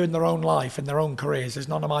what they do in their own life, in their own careers, is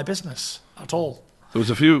none of my business at all. There was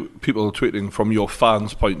a few people tweeting from your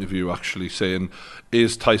fans' point of view, actually saying,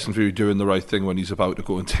 is Tyson Fury doing the right thing when he's about to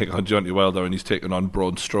go and take on Deontay Wilder and he's taking on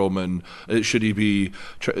Braun Strowman? Should he be...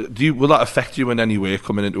 will that affect you in any way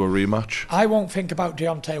coming into a rematch? I won't think about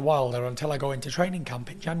Deontay Wilder until I go into training camp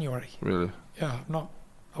in January. Really? Yeah,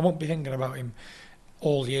 I won't be thinking about him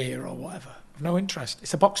all year or whatever. I've no interest.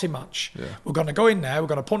 It's a boxing match. Yeah. We're going to go in there, we're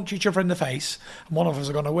going to punch each other in the face, and one of us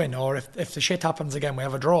are going to win. Or if the shit happens again, we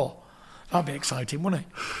have a draw. That'd be exciting, wouldn't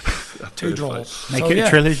it? 2 draws. Make it a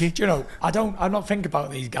trilogy. Do you know, I don't think about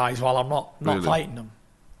these guys while I'm not really fighting them.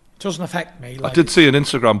 It doesn't affect me. I did see an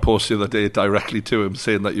Instagram post the other day directly to him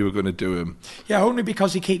saying that you were going to do him. Yeah, only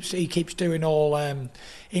because he keeps doing all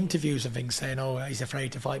interviews and things saying, he's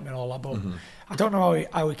afraid to fight me and all that. But I don't know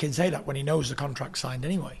how he can say that when he knows the contract's signed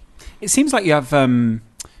anyway. It seems like you have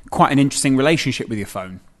quite an interesting relationship with your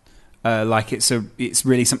phone. Like it's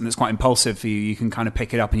really something that's quite impulsive for you. You can kind of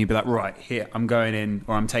pick it up and you'd be like, right, here, I'm going in,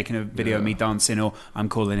 or I'm taking a video of me dancing, or I'm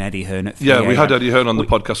calling Eddie Hearn at 3 Yeah, we had Eddie Hearn on the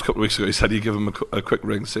podcast a couple of weeks ago. He said he'd give him a quick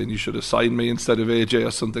ring saying you should have signed me instead of AJ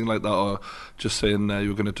or something like that, or just saying you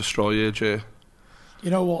were going to destroy AJ. You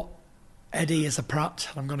know what? Eddie is a prat,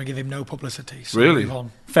 and I'm going to give him no publicity. So really? Move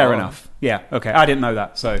on. Fair enough. Yeah, okay. I didn't know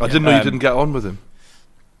that. So I didn't know you didn't get on with him.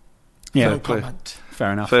 Yeah, no comment.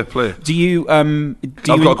 Fair enough. Fair play. Do you? I've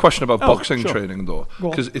got a question about boxing sure. training though,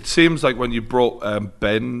 because it seems like when you brought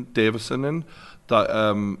Ben Davison in, that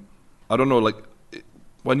I don't know, like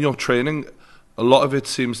when you're training, a lot of it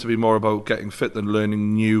seems to be more about getting fit than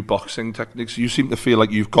learning new boxing techniques. You seem to feel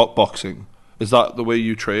like you've got boxing. Is that the way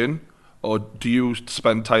you train, or do you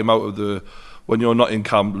spend time out of when you're not in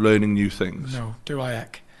camp learning new things? No, do I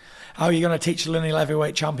heck? How are you going to teach the lineal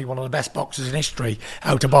heavyweight champion, one of the best boxers in history,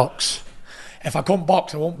 how to box? If I couldn't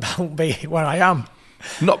box, I won't be where I am.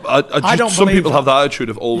 No, I don't some believe people that. have that attitude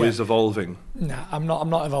of always evolving. No, I'm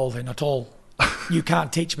not evolving at all. You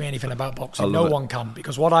can't teach me anything about boxing. I No love it. one can,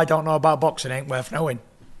 because what I don't know about boxing ain't worth knowing.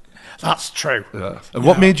 That's true. Yeah. And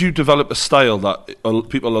what made you develop a style that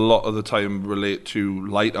people a lot of the time relate to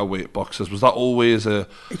lighter weight boxers? Was that always a...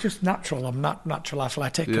 It's just natural. I'm natural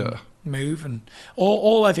athletic Yeah. and move, and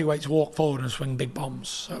all heavyweights walk forward and swing big bombs.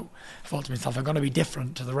 So I thought to myself, I'm going to be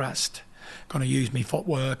different to the rest. I'm going to use my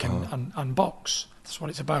footwork and box. That's what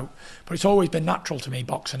it's about. But it's always been natural to me,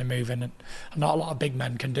 boxing and moving, and not a lot of big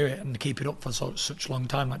men can do it and keep it up for such a long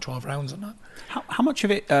time, like 12 rounds and that. How much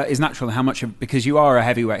of it is natural, and how much of, because you are a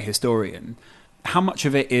heavyweight historian, how much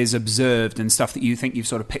of it is observed and stuff that you think you've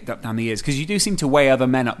sort of picked up down the years? Because you do seem to weigh other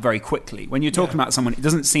men up very quickly. When you're talking about someone, it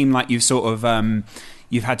doesn't seem like you've sort of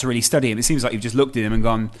you've had to really study him. It seems like you've just looked at him and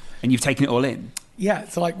gone, and you've taken it all in. Yeah,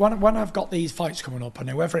 it's like when I've got these fights coming up, and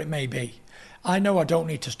whoever it may be, I know I don't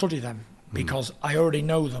need to study them, because I already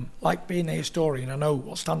know them. Like being a historian, I know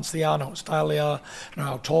what stance they are, I know what style they are, I know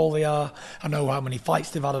how tall they are, I know how many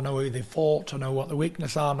fights they've had, I know who they've fought, I know what their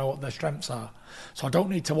weaknesses are, I know what their strengths are. So I don't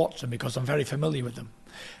need to watch them because I'm very familiar with them.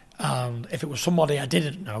 And if it was somebody I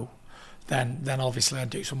didn't know, then obviously I'd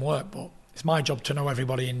do some work. But it's my job to know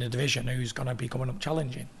everybody in the division who's going to be coming up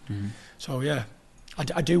challenging. So yeah,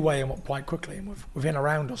 I do weigh them up quite quickly, and within a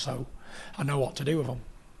round or so, I know what to do with them.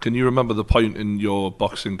 Can you remember the point in your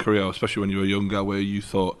boxing career, especially when you were younger, where you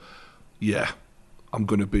thought, yeah, I'm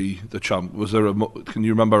going to be the champ? Was there can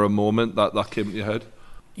you remember a moment that came to your head?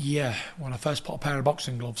 Yeah, when I first put a pair of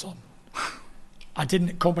boxing gloves on. I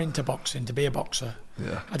didn't come into boxing to be a boxer.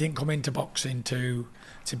 Yeah. I didn't come into boxing to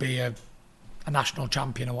be a national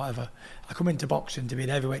champion or whatever. I come into boxing to be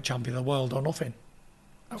the heavyweight champion of the world or nothing.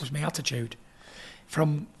 That was my attitude.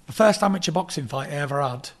 From the first amateur boxing fight I ever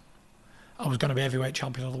had, I was going to be heavyweight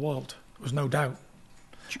champion of the world. There was no doubt.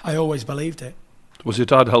 I always believed it. Was your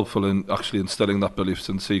dad helpful in actually instilling that belief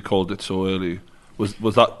since he called it so early?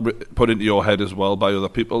 Was that put into your head as well by other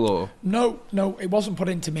people, or? No, it wasn't put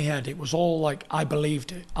into my head. It was all like, I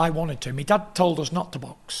believed it. I wanted to. My dad told us not to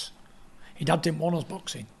box. My dad didn't want us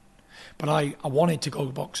boxing. But I wanted to go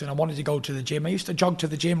boxing. I wanted to go to the gym. I used to jog to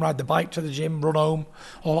the gym, ride the bike to the gym, run home,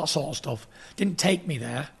 all that sort of stuff. Didn't take me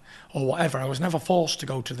there or whatever. I was never forced to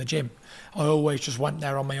go to the gym. I always just went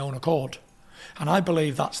there on my own accord. And I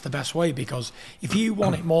believe that's the best way, because if you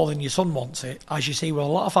want it more than your son wants it, as you see with a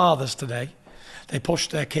lot of fathers today, they push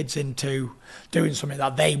their kids into doing something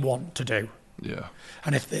that they want to do. Yeah.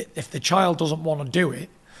 And if the child doesn't want to do it,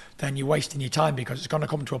 then you're wasting your time, because it's going to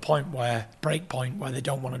come to a break point where they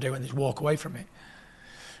don't want to do it and they just walk away from it.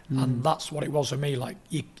 And that's what it was for me. Like,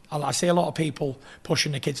 I see a lot of people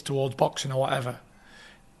pushing the kids towards boxing or whatever,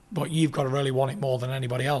 but you've got to really want it more than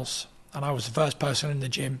anybody else. And I was the first person in the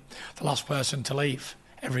gym, the last person to leave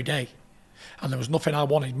every day. And there was nothing I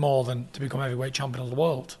wanted more than to become heavyweight champion of the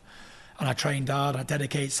world. And I trained hard, I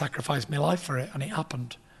dedicated, sacrificed my life for it, and it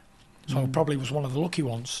happened. So I probably was one of the lucky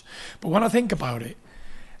ones. But when I think about it,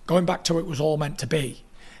 going back to it was all meant to be,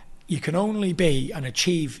 you can only be and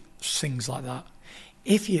achieve things like that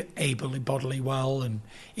if you're bodily well, and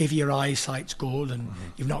if your eyesight's good, and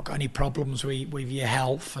you've not got any problems with your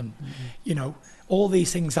health, and you know, all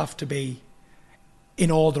these things have to be in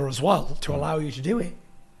order as well to allow you to do it.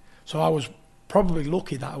 So I was probably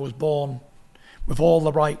lucky that I was born with all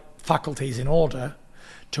the right faculties in order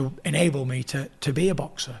to enable me to be a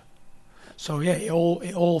boxer. So yeah, it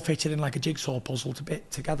all fitted in like a jigsaw puzzle to bit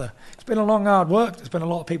together. It's been a long, hard work. There's been a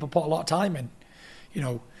lot of people put a lot of time in. You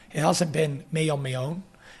know, it hasn't been me on my own.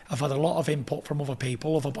 I've had a lot of input from other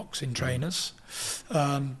people, other boxing trainers.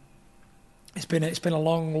 It's been a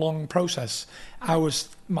long process. Hours,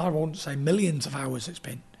 I won't say millions of hours it's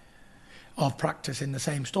been, of practicing the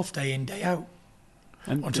same stuff day in, day out.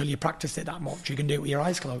 And until you practice it that much, you can do it with your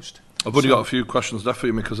eyes closed. I've only got a few questions left for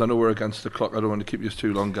you, because I know we're against the clock. I don't want to keep you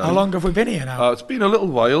too long, guys. How long have we been here now? It's been a little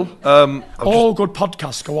while. All good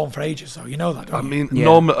podcasts go on for ages, though. You know that, don't you?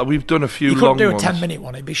 Normally we've done a few long ones. You couldn't do a 10-minute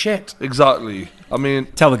one. It'd be shit. Exactly. I mean...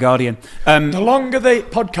 Tell the Guardian. The longer the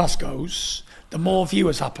podcast goes, the more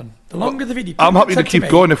viewers happen. The longer the video... I'm happy to keep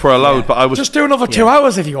going if we're allowed, but I was... Just do another 2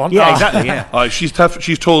 hours if you want. Yeah, exactly, yeah. She's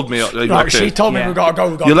told me... Right, okay. she told me we've got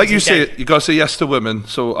to go. You like you say, you got to say yes to women,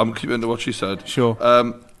 so I'm keeping to what she said. Sure.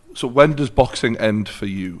 So when does boxing end for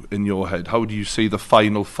you in your head? How do you see the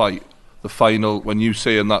final fight? The final, when you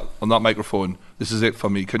say on that microphone, this is it for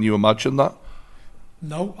me. Can you imagine that?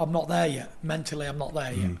 No, I'm not there yet. Mentally, I'm not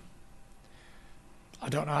there yet. I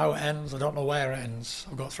don't know how it ends. I don't know where it ends.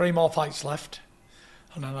 I've got 3 more fights left,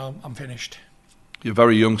 and then I'm finished. You're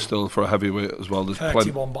very young still for a heavyweight as well. There's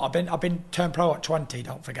 31, but I've been turned pro at 20,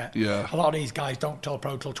 don't forget. Yeah. A lot of these guys don't turn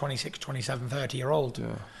pro till 26, 27, 30 year old. Yeah.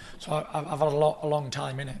 So I've had a long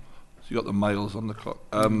time in it. So you got the miles on the clock.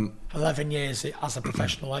 11 years as a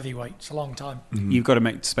professional heavyweight. It's a long time. You've got to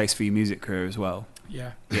make space for your music career as well.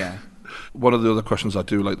 Yeah. Yeah. One of the other questions I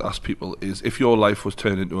do like to ask people is, if your life was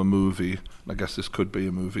turned into a movie, and I guess this could be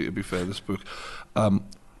a movie, to be fair, this book,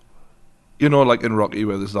 you know, like in Rocky,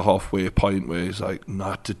 where there's the halfway point where he's like,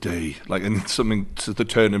 not today, like, and something to the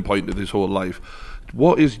turning point of his whole life.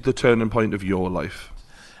 What is the turning point of your life?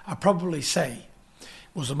 I'd probably say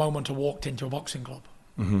was the moment I walked into a boxing club.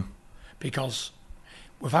 Because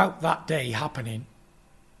without that day happening,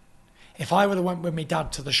 if I would have went with my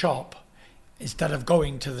dad to the shop instead of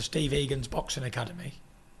going to the Steve Egan's Boxing Academy,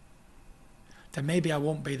 then maybe I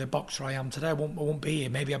won't be the boxer I am today. I won't be here.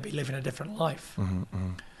 Maybe I'd be living a different life.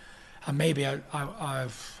 And maybe I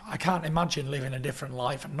can't imagine living a different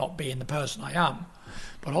life and not being the person I am.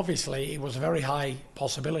 But obviously, it was a very high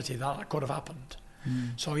possibility that could have happened.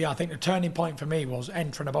 So yeah, I think the turning point for me was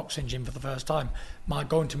entering a boxing gym for the first time,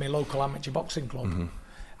 going to my local amateur boxing club,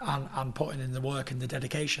 and putting in the work and the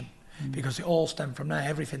dedication, because it all stemmed from there.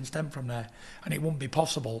 Everything stemmed from there, and it wouldn't be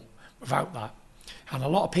possible without that. And a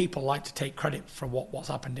lot of people like to take credit for what's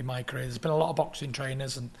happened in my career. There's been a lot of boxing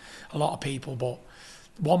trainers and a lot of people, but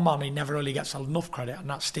one man, he never really gets enough credit, and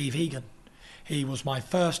that's Steve Egan. He was my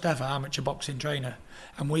first ever amateur boxing trainer,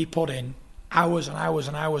 and we put in hours and hours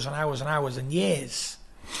and hours and hours and hours and years,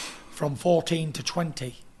 from 14 to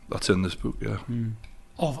 20. That's in this book, yeah.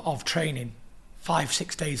 Of training,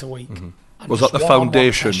 5-6 days a week. And Was that the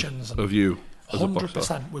foundation of you as a 100%.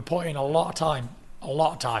 boxer? We put in a lot of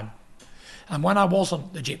time. And when I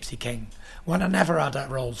wasn't the Gypsy King, when I never had a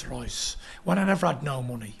Rolls Royce, when I never had no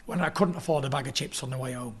money, when I couldn't afford a bag of chips on the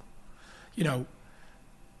way home, you know,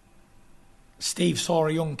 Steve saw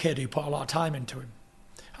a young kid who put a lot of time into him.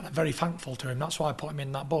 And I'm very thankful to him. That's why I put him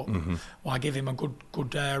in that book. Why I give him a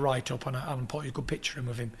good write-up and put a good picture in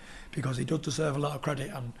with him, because he does deserve a lot of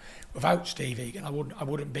credit. And without Steve Egan, I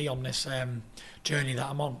wouldn't be on this journey that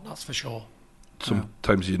I'm on. That's for sure.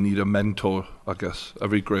 Sometimes you need a mentor, I guess.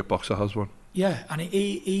 Every great boxer has one. Yeah, and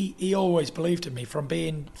he always believed in me from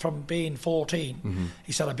being 14.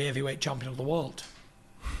 He said I'd be heavyweight champion of the world.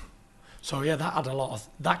 So yeah,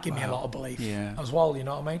 that gave me a lot of belief as well. You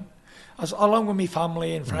know what I mean? Along with me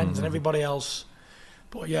family and friends and everybody else.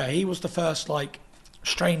 But yeah, he was the first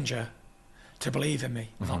stranger to believe in me,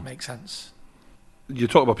 if that makes sense. You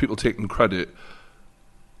talk about people taking credit.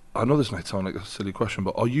 I know this might sound like a silly question,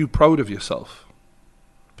 but are you proud of yourself?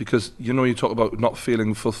 Because, you know, you talk about not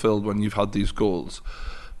feeling fulfilled when you've had these goals.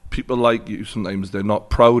 People like you, sometimes they're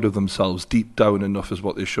not proud of themselves deep down enough as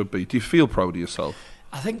what they should be. Do you feel proud of yourself?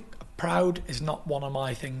 I think proud is not one of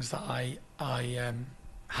my things that I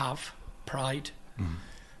have. Pride,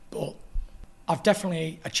 but I've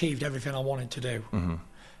definitely achieved everything I wanted to do, and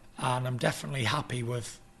I'm definitely happy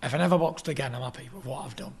with. If I never boxed again, I'm happy with what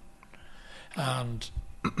I've done, and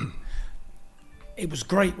it was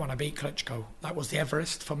great when I beat Klitschko. That was the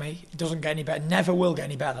Everest for me. It doesn't get any better. Never will get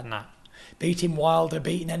any better than that. Beating Wilder,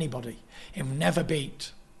 beating anybody. It will never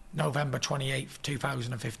beat November 28th,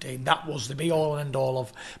 2015. That was the be-all and end-all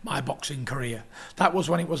of my boxing career. That was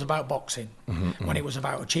when it was about boxing, when it was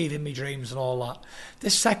about achieving my dreams and all that.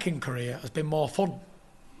 This second career has been more fun.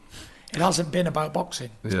 It hasn't been about boxing.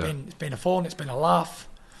 It's been a fun, it's been a laugh.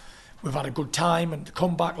 We've had a good time, and the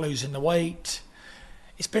comeback, losing the weight.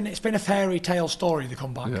 It's been a fairy tale story, the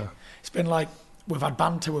comeback. Yeah. It's been like, we've had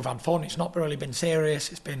banter, we've had fun. It's not really been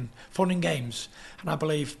serious. It's been fun and games. And I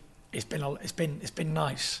believe it's been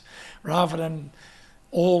nice, rather than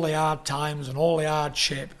all the hard times and all the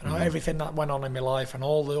hardship and everything that went on in my life and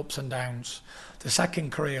all the ups and downs. The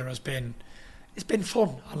second career it's been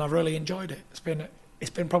fun, and I really enjoyed it. It's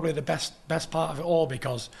been probably the best part of it all,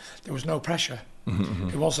 because there was no pressure.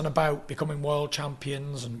 It wasn't about becoming world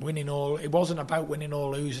champions and winning all. It wasn't about winning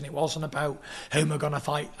or losing. It wasn't about who am I going to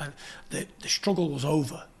fight. The struggle was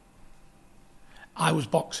over. I was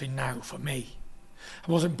boxing now for me.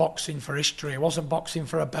 I wasn't boxing for history. I wasn't boxing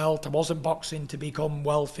for a belt. I wasn't boxing to become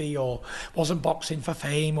wealthy, or wasn't boxing for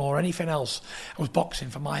fame or anything else. I was boxing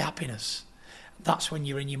for my happiness. That's when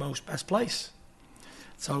you're in your most best place.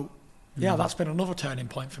 So, yeah, that's been another turning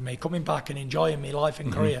point for me, coming back and enjoying my life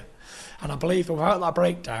and career. And I believe without that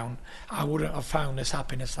breakdown, I wouldn't have found this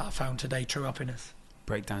happiness that I found today, true happiness.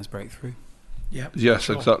 Breakdown's breakthrough. Yeah. Yes,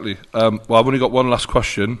 sure. Exactly. Well, I've only got one last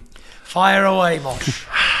question. Fire away, Mosh.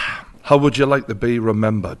 How would you like to be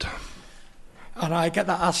remembered? And I get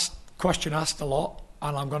that question asked a lot,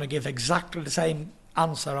 and I'm going to give exactly the same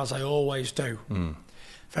answer as I always do.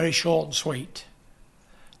 Very short and sweet.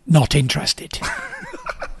 not interested.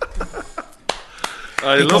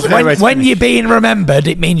 Because when you're being remembered,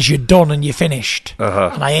 it means you're done and you're finished.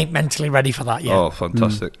 And I ain't mentally ready for that yet. Oh,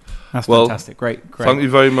 fantastic. That's fantastic. Great. Thank you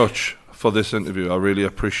very much for this interview. I really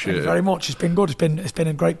appreciate it. Thank you very much. It's been good. It's been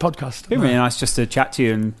a great podcast. It's been really nice just to chat to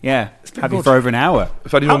you and have you good. for over an hour.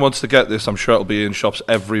 If anyone wants to get this, I'm sure it'll be in shops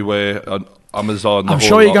everywhere on Amazon. I'm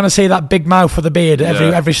sure you're going to see that big mouth with the beard at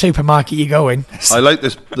every supermarket you go in. I like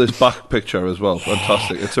this back picture as well.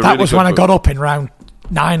 Fantastic. It's a that really was good when I book. got up in round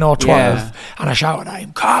 9 or 12 and I shouted at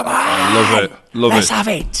him, "Come on, I love let's it. have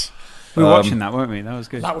it." We were watching that, weren't we? That was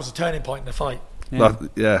good. That was a turning point in the fight.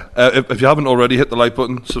 If you haven't already, hit the like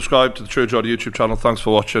button, subscribe to the True Geordie YouTube channel. Thanks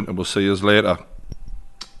for watching, and we'll see you later.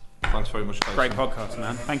 Thanks very much, guys. Great podcast,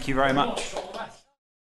 man. Thank you very much.